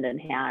go hand in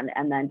hand.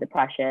 And then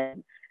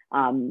depression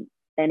and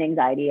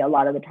anxiety, a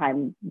lot of the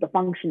time the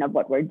function of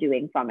what we're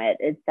doing from it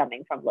is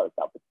stemming from low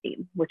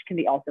self-esteem, which can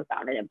be also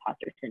found in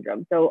imposter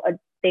syndrome. So a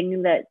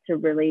thing that to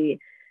really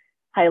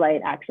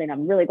highlight, actually, and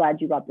I'm really glad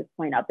you brought this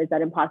point up, is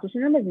that imposter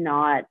syndrome is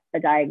not a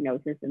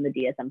diagnosis in the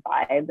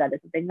DSM-5. That is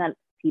something that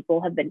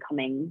people have been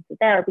coming to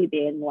therapy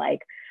being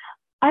like,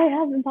 I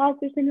have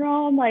imposter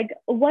syndrome, like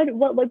what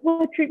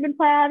treatment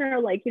plan, or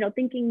like,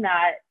 thinking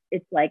that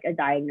it's like a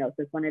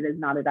diagnosis when it is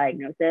not a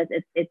diagnosis.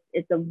 It's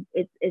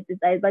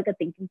like a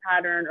thinking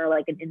pattern, or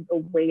like a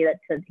way that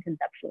to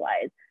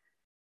conceptualize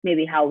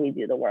maybe how we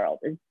view the world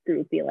is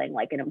through feeling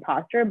like an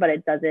imposter, but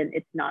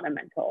it's not a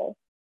mental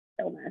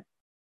illness.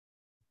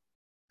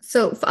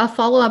 So a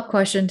follow-up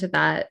question to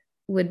that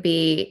would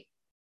be,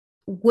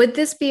 would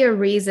this be a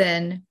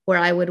reason where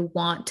I would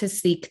want to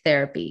seek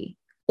therapy?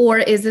 Or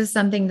is this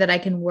something that I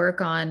can work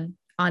on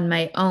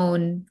my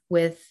own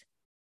with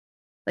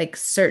like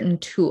certain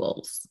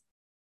tools?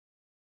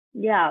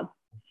 Yeah.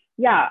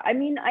 I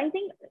mean, I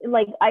think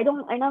like, I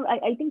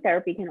think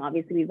therapy can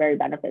obviously be very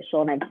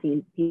beneficial. And I've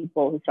seen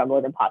people who struggle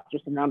with imposter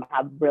syndrome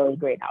have really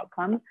great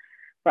outcomes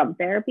from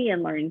therapy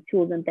and learning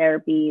tools in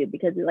therapy,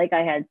 because like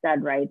I had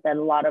said, right, that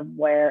a lot of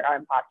where our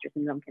imposter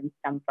syndrome can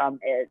stem from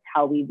is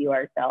how we view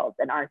ourselves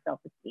and our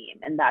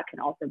self-esteem. And that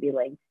can also be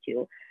linked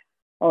to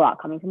a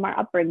lot coming from our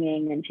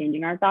upbringing and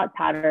changing our thought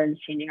patterns,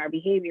 changing our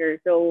behavior.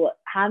 So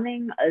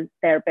having a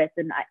therapist,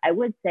 and I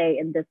would say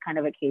in this kind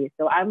of a case,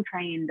 so I'm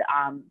trained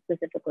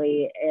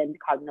specifically in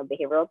cognitive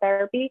behavioral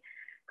therapy.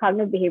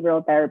 Cognitive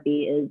behavioral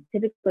therapy is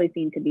typically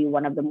seen to be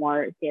one of the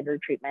more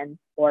standard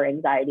treatments for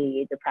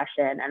anxiety,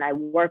 depression, and I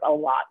work a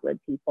lot with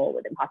people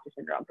with imposter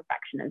syndrome,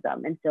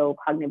 perfectionism. And so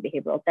cognitive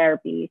behavioral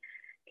therapy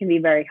can be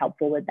very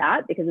helpful with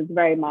that, because it's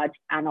very much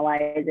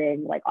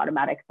analyzing like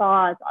automatic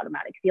thoughts,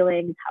 automatic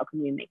feelings. How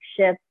can we make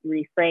shifts,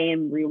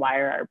 reframe,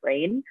 rewire our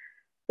brain?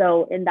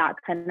 So in that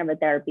kind of a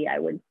therapy, I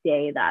would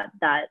say that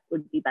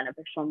would be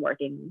beneficial in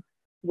working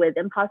with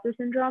imposter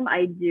syndrome.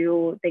 I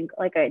do think,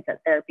 like I said,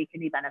 therapy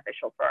can be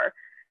beneficial for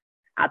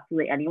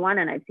absolutely anyone.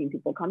 And I've seen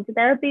people come to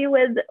therapy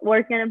with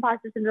working on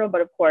imposter syndrome,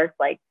 but of course,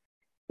 like,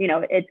 you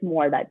know, it's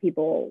more that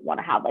people want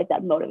to have like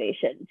that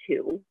motivation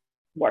to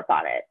work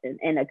on it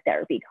in a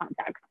therapy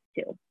context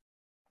too.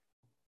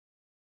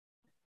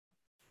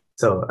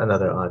 So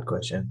another odd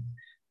question.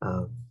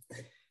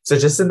 So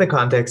just in the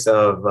context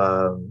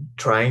of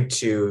trying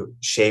to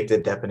shape the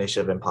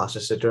definition of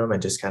imposter syndrome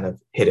and just kind of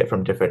hit it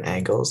from different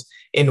angles,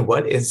 in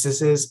what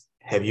instances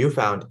have you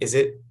found is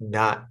it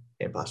not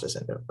imposter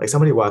syndrome? Like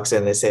somebody walks in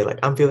and they say like,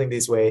 I'm feeling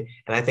this way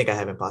and I think I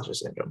have imposter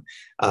syndrome.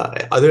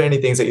 Are there any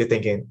things that you're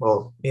thinking,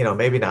 well, you know,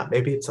 maybe not,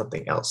 maybe it's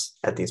something else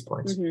at these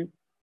points? Mm-hmm.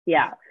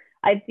 Yeah.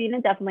 I've seen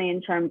it definitely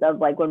in terms of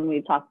like when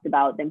we've talked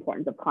about the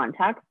importance of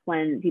context,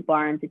 when people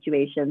are in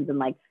situations and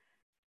like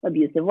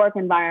abusive work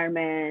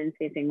environments,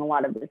 facing a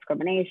lot of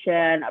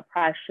discrimination,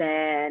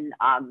 oppression,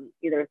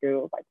 either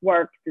through like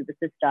work, through the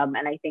system.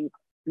 And I think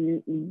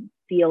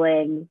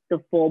feeling the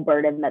full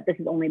burden that this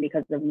is only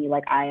because of me,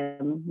 like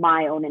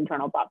my own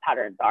internal thought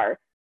patterns are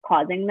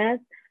causing this,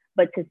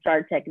 but to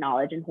start to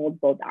acknowledge and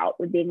hold both out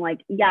with being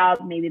like, yeah,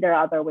 maybe there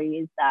are other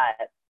ways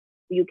that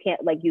you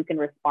can't, like, you can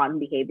respond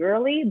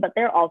behaviorally, but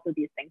there are also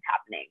these things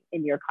happening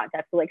in your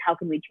context. So like, how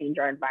can we change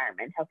our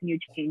environment? How can you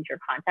change your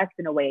context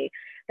in a way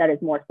that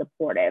is more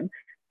supportive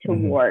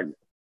toward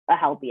a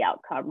healthy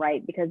outcome,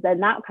 right? Because then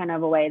that kind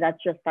of a way, that's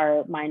just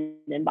our mind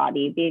and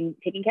body being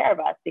taking care of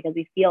us because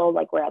we feel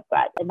like we're at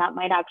threat. And that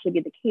might actually be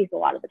the case a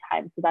lot of the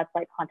time. So that's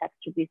why context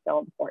should be so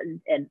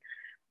important in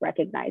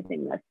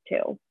recognizing this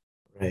too.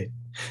 Right.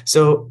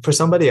 So for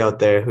somebody out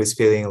there who's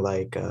feeling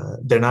like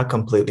they're not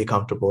completely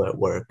comfortable at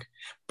work,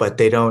 but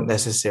they don't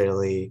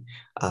necessarily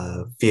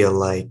feel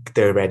like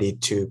they're ready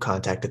to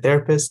contact a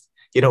therapist,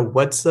 you know,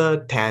 what's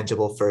a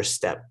tangible first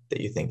step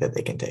that you think that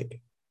they can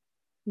take?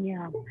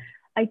 Yeah.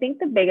 I think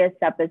the biggest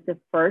step is to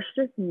first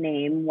just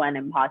name when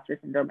imposter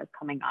syndrome is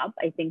coming up.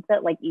 I think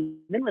that like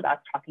even with us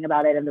talking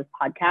about it in this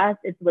podcast,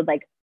 it's with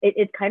like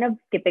it's kind of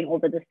skipping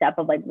over the step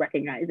of like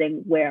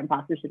recognizing where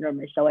imposter syndrome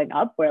is showing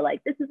up, where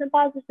like this is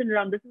imposter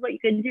syndrome, this is what you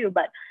can do.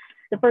 But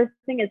the first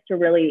thing is to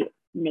really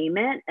name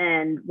it.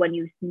 And when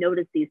you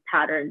notice these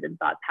patterns and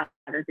thought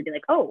patterns, to be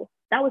like, oh,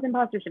 that was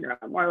imposter syndrome,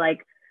 or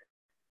like,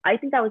 I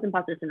think that was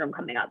imposter syndrome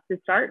coming up. To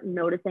start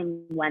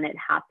noticing when it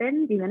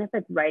happens, even if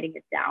it's writing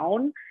it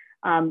down,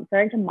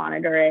 starting to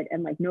monitor it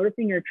and like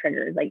noticing your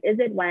triggers. Like, is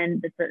it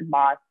when the certain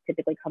boss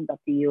typically comes up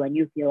to you and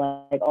you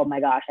feel like, oh my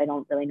gosh, I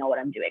don't really know what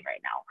I'm doing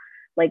right now?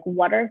 Like,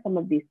 what are some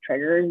of these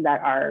triggers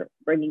that are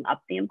bringing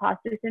up the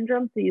imposter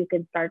syndrome, so you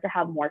can start to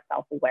have more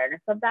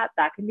self-awareness of that?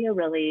 That can be a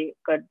really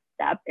good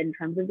step in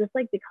terms of just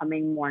like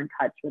becoming more in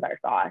touch with our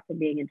thoughts and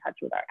being in touch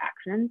with our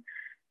actions,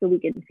 so we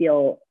can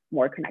feel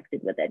more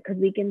connected with it.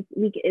 Because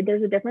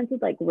there's a difference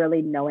with like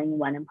really knowing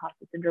when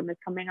imposter syndrome is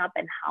coming up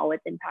and how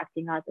it's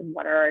impacting us and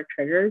what are our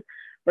triggers,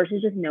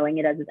 versus just knowing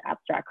it as this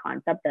abstract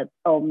concept that,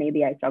 oh,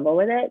 maybe I struggle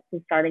with it.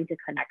 So starting to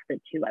connect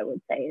the two, I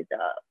would say, is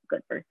a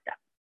good first step.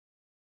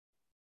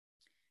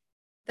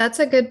 That's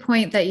a good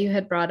point that you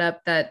had brought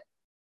up, that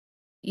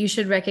you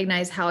should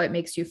recognize how it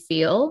makes you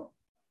feel,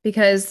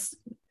 because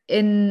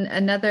in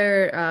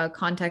another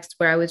context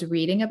where I was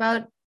reading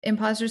about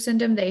imposter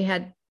syndrome, they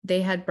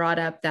had brought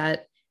up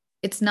that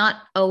it's not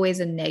always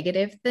a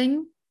negative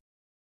thing.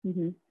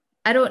 Mm-hmm.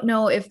 I don't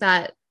know if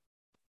that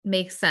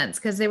makes sense,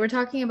 because they were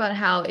talking about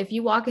how if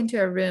you walk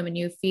into a room and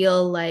you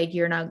feel like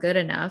you're not good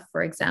enough,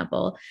 for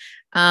example,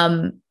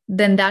 then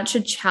that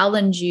should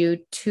challenge you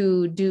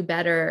to do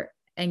better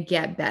and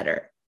get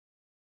better.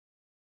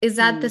 Is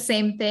that the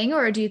same thing,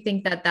 or do you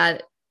think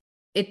that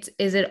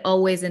is it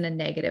always in a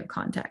negative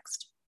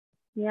context?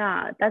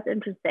 Yeah, that's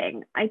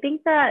interesting. I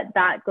think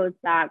that goes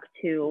back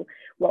to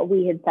what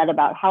we had said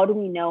about how do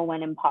we know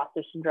when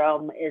imposter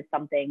syndrome is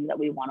something that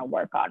we want to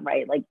work on,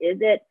 right? Like, is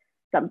it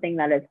something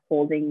that is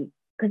holding,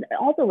 because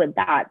also with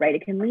that, right,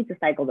 it can lead to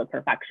cycles of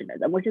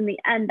perfectionism, which in the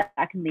end,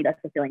 that can lead us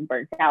to feeling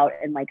burnt out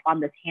and like on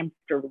this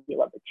hamster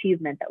wheel of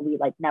achievement that we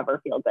like never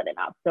feel good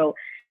enough. So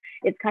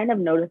it's kind of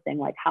noticing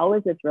like, how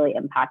is this really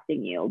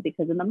impacting you?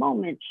 Because in the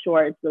moment,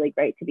 sure, it's really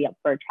great to be up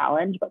for a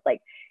challenge, but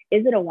like,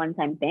 is it a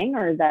one-time thing,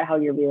 or is that how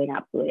you're viewing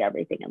absolutely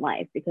everything in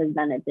life? Because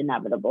then it's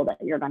inevitable that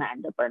you're going to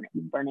end up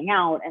burning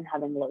out and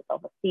having low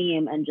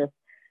self-esteem and just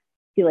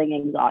feeling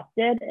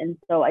exhausted. And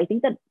so I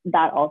think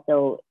that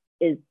also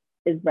is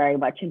very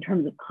much in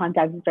terms of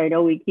context, which I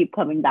know we keep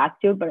coming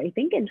back to, but I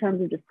think in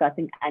terms of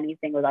discussing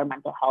anything with our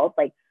mental health,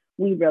 like,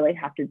 we really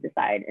have to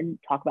decide and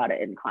talk about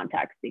it in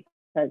context,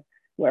 because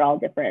we're all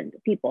different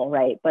people,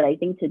 right? But I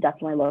think to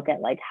definitely look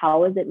at like,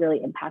 how is it really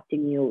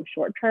impacting you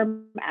short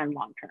term and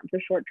long term? So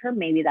short term,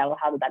 maybe that will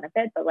have a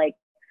benefit, but like,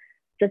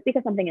 just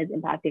because something is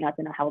impacting us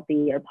in a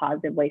healthy or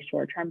positive way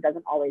short term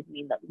doesn't always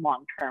mean that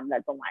long term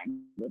that's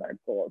aligned with our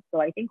goals. So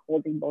I think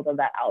holding both of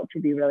that out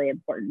should be really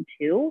important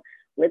too,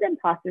 with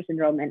imposter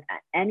syndrome and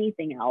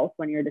anything else,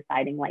 when you're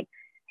deciding like,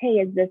 hey,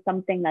 is this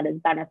something that is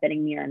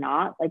benefiting me or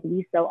not? Like,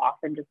 we so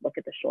often just look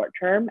at the short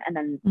term and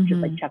then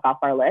just like check off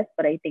our list.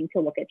 But I think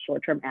to look at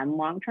short term and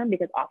long term,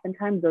 because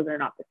oftentimes those are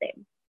not the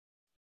same.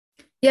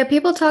 Yeah,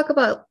 people talk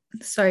about,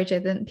 sorry,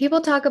 Jathan,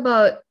 people talk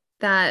about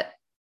that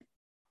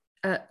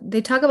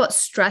they talk about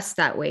stress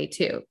that way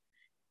too.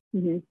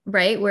 Mm-hmm.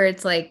 Right. Where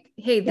it's like,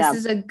 hey, this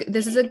is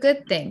a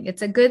good thing.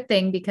 It's a good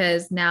thing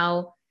because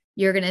now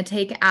you're going to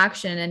take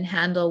action and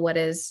handle what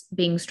is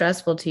being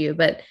stressful to you.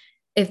 But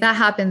if that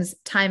happens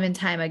time and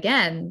time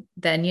again,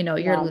 then,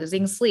 you're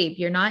losing sleep,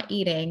 you're not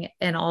eating,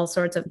 and all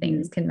sorts of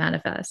things can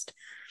manifest.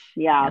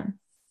 Yeah.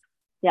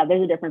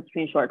 There's a difference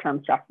between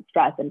short-term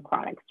stress and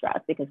chronic stress,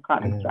 because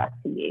chronic stress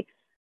can be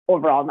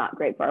overall not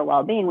great for our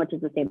well-being, which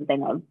is the same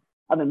thing of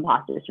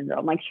imposter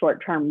syndrome. Like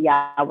short-term,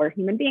 we're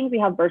human beings. We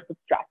have bursts of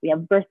stress. We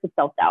have bursts of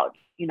self-doubt,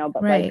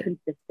 but like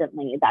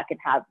consistently that can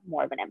have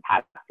more of an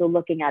impact. So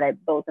looking at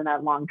it both in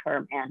that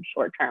long-term and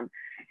short-term,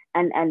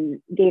 and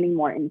gaining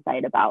more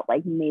insight about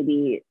like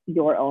maybe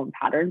your own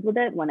patterns with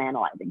it when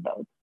analyzing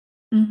both.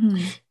 Mm-hmm.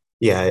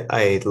 Yeah,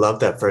 I love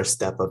that first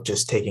step of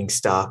just taking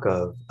stock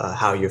of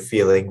how you're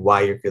feeling,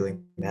 why you're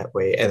feeling that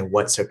way, and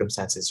what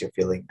circumstances you're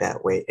feeling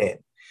that way in.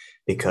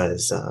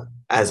 Because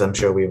as I'm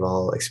sure we've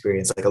all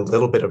experienced, like a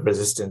little bit of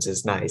resistance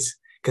is nice,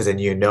 because then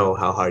you know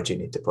how hard you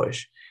need to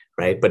push,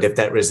 right? But if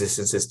that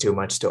resistance is too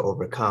much to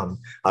overcome,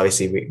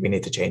 obviously we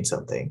need to change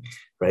something,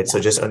 right? So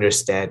just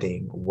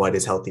understanding what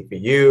is healthy for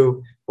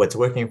you, what's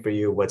working for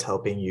you, what's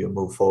helping you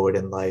move forward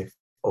in life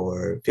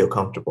or feel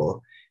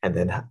comfortable, and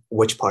then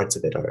which parts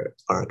of it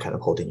are kind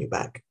of holding you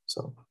back.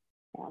 So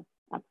yeah,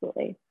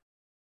 absolutely.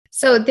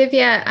 So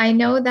Divya, I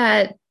know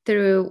that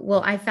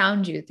I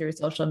found you through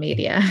social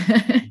media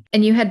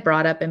and you had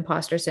brought up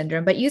imposter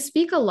syndrome, but you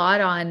speak a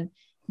lot on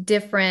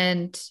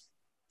different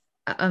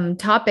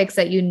topics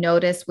that you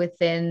notice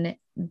within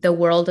the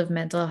world of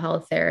mental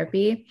health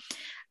therapy.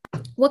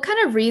 What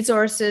kind of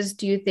resources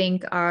do you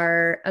think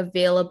are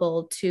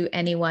available to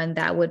anyone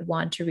that would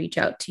want to reach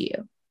out to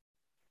you?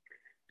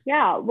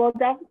 Yeah, well,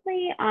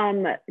 definitely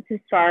to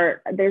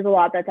start, there's a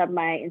lot that's on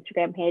my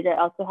Instagram page. I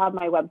also have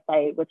my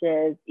website, which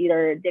is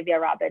either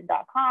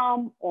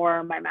divyarobin.com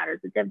or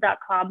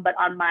mymatterswithdiv.com. But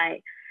on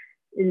my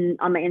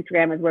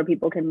Instagram is where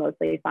people can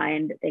mostly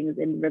find things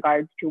in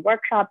regards to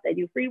workshops. I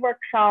do free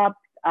workshops.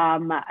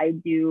 I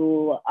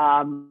do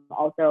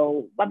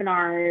also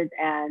webinars,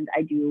 and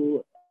I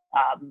do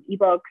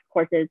ebooks,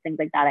 courses, things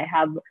like that. I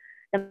have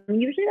them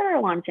usually that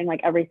are launching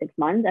like every 6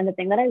 months. And the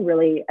thing that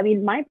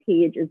my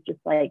page is just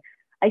like,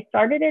 I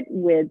started it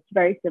with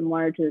very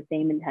similar to the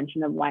same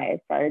intention of why I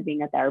started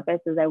being a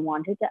therapist, is I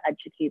wanted to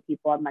educate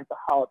people on mental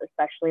health,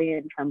 especially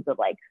in terms of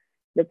like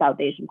the South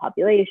Asian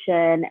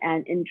population.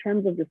 And in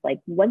terms of just like,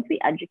 once we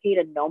educate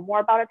and know more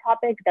about a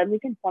topic, then we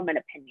can form an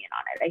opinion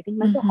on it. I think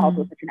mental health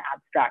was such an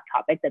abstract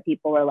topic that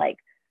people were like,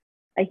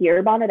 I hear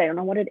about it, I don't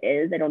know what it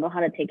is, I don't know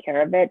how to take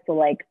care of it. So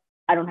like,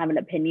 I don't have an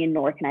opinion,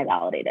 nor can I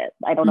validate it.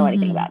 I don't know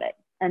anything about it.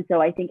 And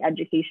so I think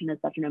education is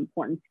such an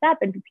important step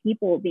into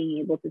people being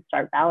able to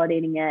start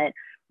validating it,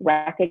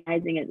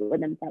 recognizing it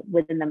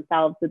within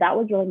themselves. So that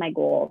was really my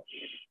goal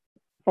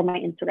for my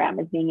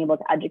Instagram, is being able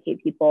to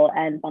educate people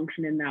and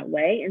function in that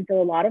way. And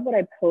so a lot of what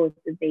I post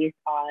is based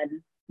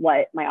on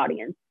what my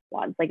audience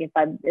wants. Like if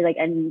I'm like,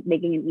 I'm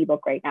making an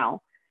ebook right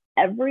now,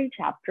 every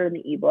chapter in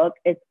the ebook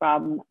is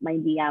from my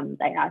DMs.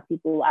 I ask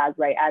people as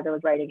I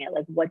was writing it,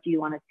 like, what do you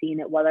want to see in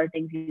it? What are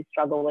things you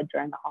struggle with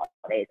during the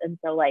holidays? And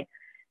so like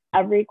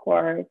every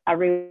course,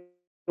 every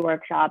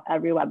workshop,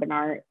 every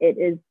webinar,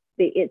 it's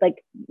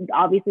like,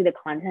 obviously the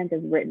content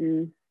is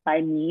written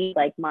by me,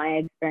 like my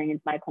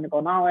experience, my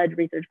clinical knowledge,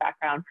 research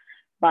background,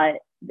 but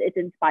it's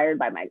inspired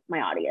by my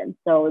audience.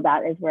 So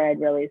that is where I'd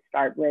really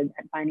start with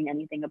finding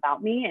anything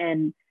about me,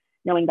 and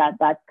knowing that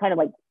that's kind of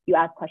like, you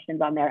ask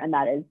questions on there, and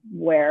that is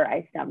where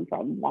I stem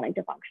from wanting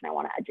to function. I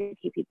want to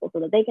educate people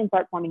so that they can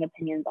start forming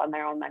opinions on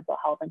their own mental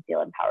health and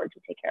feel empowered to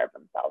take care of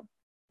themselves.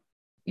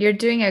 You're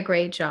doing a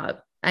great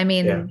job. I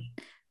mean,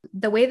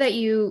 the way that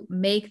you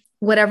make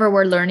whatever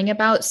we're learning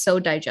about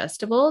so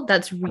digestible,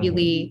 that's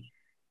really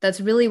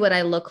what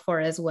I look for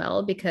as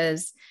well,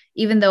 because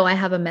even though I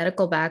have a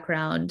medical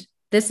background,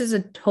 this is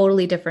a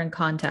totally different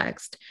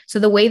context. So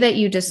the way that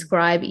you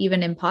describe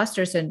even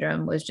imposter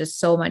syndrome was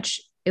just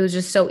it was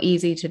just so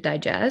easy to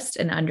digest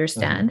and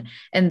understand,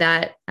 and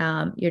that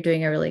you're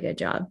doing a really good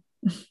job.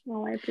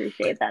 Well, I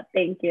appreciate that.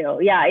 Thank you.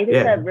 Yeah, I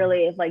think that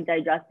really is like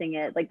digesting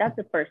it. Like that's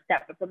the first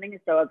step. If something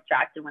is so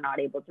abstract and we're not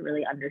able to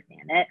really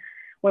understand it,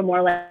 we're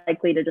more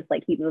likely to just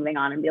like keep moving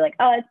on and be like,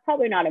 oh, it's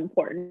probably not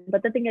important.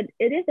 But the thing is,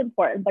 it is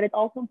important, but it's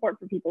also important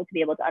for people to be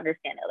able to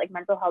understand it. Like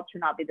mental health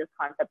should not be this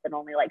concept that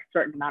only like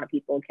certain amount of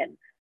people can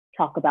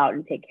talk about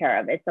and take care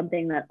of. It's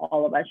something that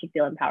all of us should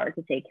feel empowered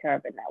to take care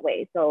of in that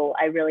way. So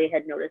I really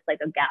had noticed like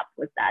a gap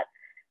was that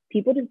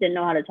people just didn't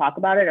know how to talk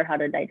about it or how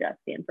to digest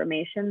the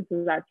information.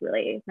 So that's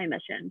really my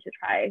mission, to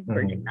try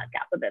bridging that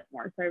gap a bit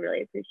more. So I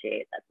really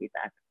appreciate that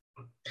feedback.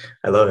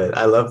 I love it.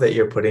 I love that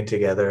you're putting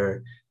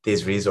together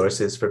these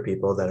resources for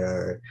people that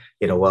are,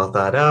 well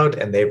thought out,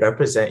 and they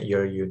represent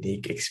your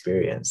unique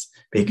experience,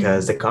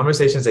 because the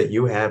conversations that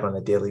you have on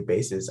a daily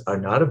basis are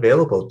not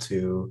available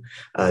to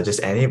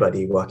just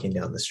anybody walking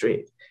down the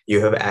street.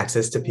 You have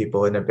access to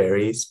people in a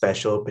very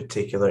special,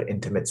 particular,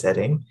 intimate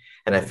setting.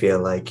 And I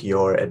feel like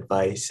your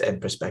advice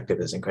and perspective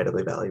is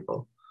incredibly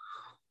valuable.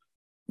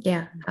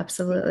 Yeah,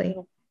 absolutely.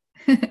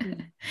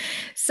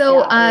 So,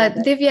 Yeah, I love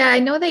it. Divya, I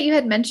know that you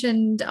had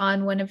mentioned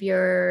on one of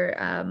your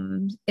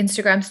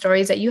Instagram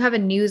stories that you have a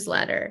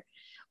newsletter.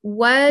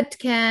 What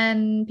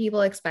can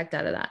people expect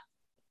out of that?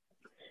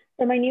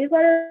 So my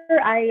newsletter,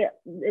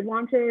 it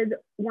launches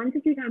 1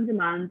 to 2 times a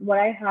month. What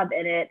I have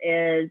in it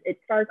is it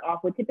starts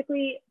off with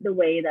typically the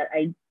way that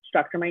I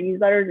structure my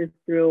newsletters is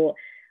through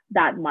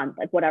that month,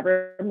 like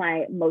whatever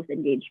my most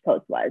engaged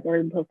post was,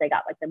 or the post I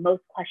got like the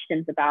most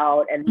questions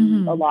about,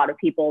 and a lot of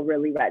people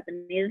really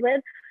resonated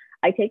with.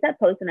 I take that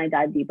post and I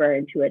dive deeper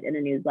into it in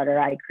a newsletter.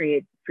 I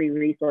create free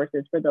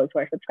resources for those who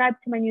are subscribed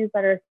to my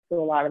newsletter.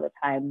 So a lot of the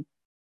time,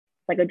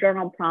 it's like a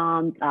journal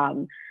prompt,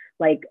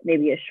 like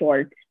maybe a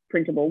short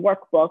printable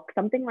workbook,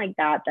 something like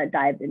that that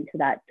dives into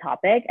that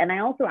topic. And I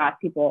also ask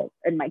people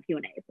in my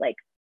Q&As, like,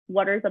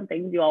 what are some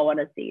things you all want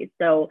to see?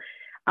 So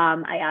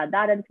I add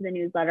that into the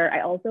newsletter.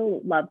 I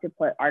also love to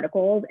put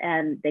articles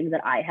and things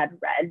that I had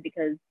read,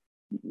 because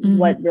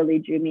what really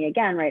drew me,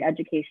 again, right,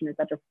 education is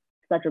such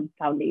a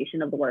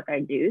foundation of the work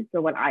I do.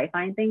 So when I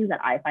find things that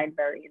I find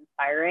very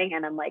inspiring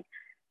and I'm like,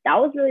 that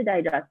was really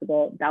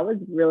digestible, that was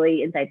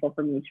really insightful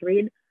for me to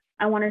read,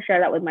 I want to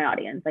share that with my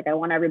audience. Like, I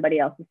want everybody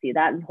else to see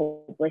that and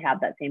hopefully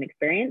have that same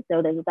experience.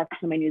 So there's a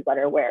section of my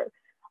newsletter where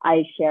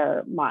I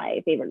share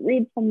my favorite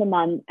reads from the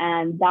month,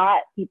 and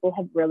that people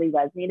have really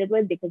resonated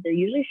with, because they're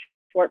usually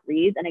short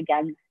reads, and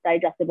again,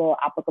 digestible,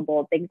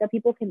 applicable, things that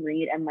people can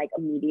read and like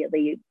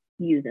immediately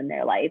use in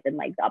their life in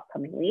like the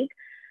upcoming week.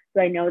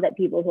 So I know that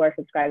people who are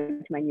subscribing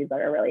to my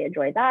newsletter really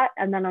enjoy that.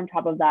 And then on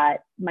top of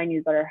that, my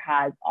newsletter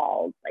has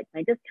all like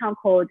my discount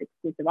codes,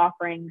 exclusive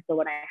offerings. So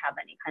when I have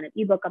any kind of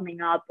ebook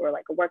coming up or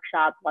like a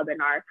workshop,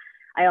 webinar,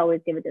 I always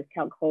give a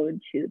discount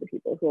code to the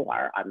people who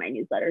are on my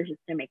newsletter, just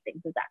to make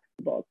things as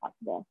accessible as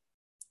possible.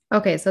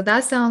 Okay, so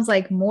that sounds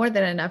like more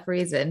than enough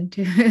reason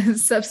to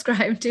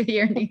subscribe to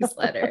your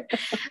newsletter.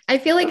 I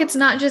feel like it's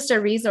not just a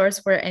resource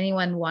for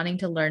anyone wanting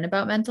to learn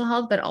about mental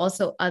health, but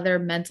also other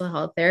mental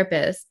health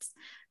therapists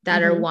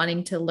that are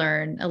wanting to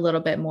learn a little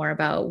bit more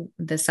about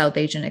the South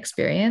Asian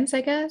experience,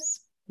 I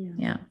guess.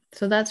 Yeah.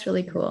 So that's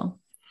really cool.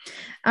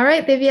 All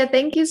right, Divya,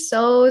 thank you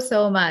so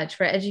much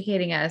for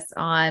educating us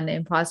on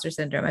imposter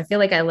syndrome. I feel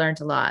like I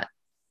learned a lot.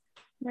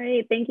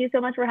 Right. Thank you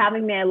so much for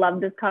having me. I love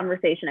this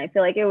conversation. I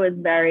feel like it was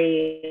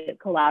very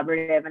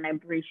collaborative, and I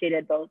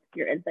appreciated both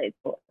your insights.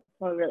 So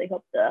I really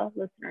hope the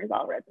listeners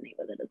all resonate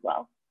with it as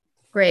well.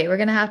 Great. We're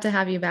going to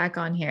have you back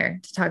on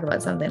here to talk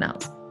about something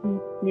else.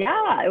 Yeah,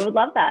 I would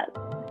love that.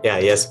 Yeah,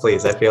 yes,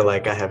 please. I feel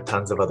like I have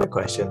tons of other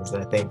questions.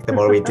 And I think the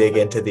more we dig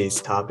into these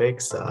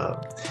topics,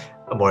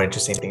 more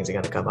interesting things are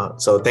going to come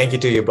out. So thank you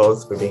to you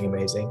both for being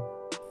amazing.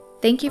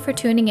 Thank you for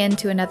tuning in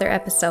to another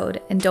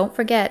episode. And don't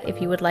forget, if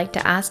you would like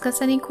to ask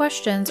us any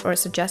questions or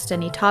suggest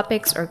any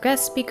topics or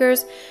guest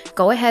speakers,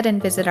 go ahead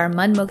and visit our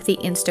Mann Mukti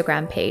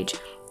Instagram page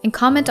and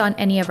comment on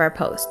any of our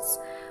posts.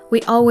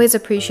 We always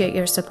appreciate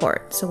your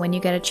support. So when you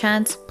get a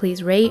chance,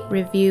 please rate,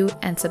 review,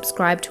 and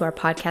subscribe to our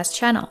podcast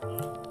channel.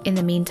 In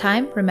the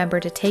meantime, remember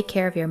to take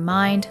care of your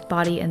mind,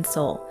 body, and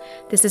soul.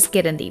 This is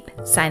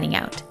Kirandeep signing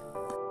out.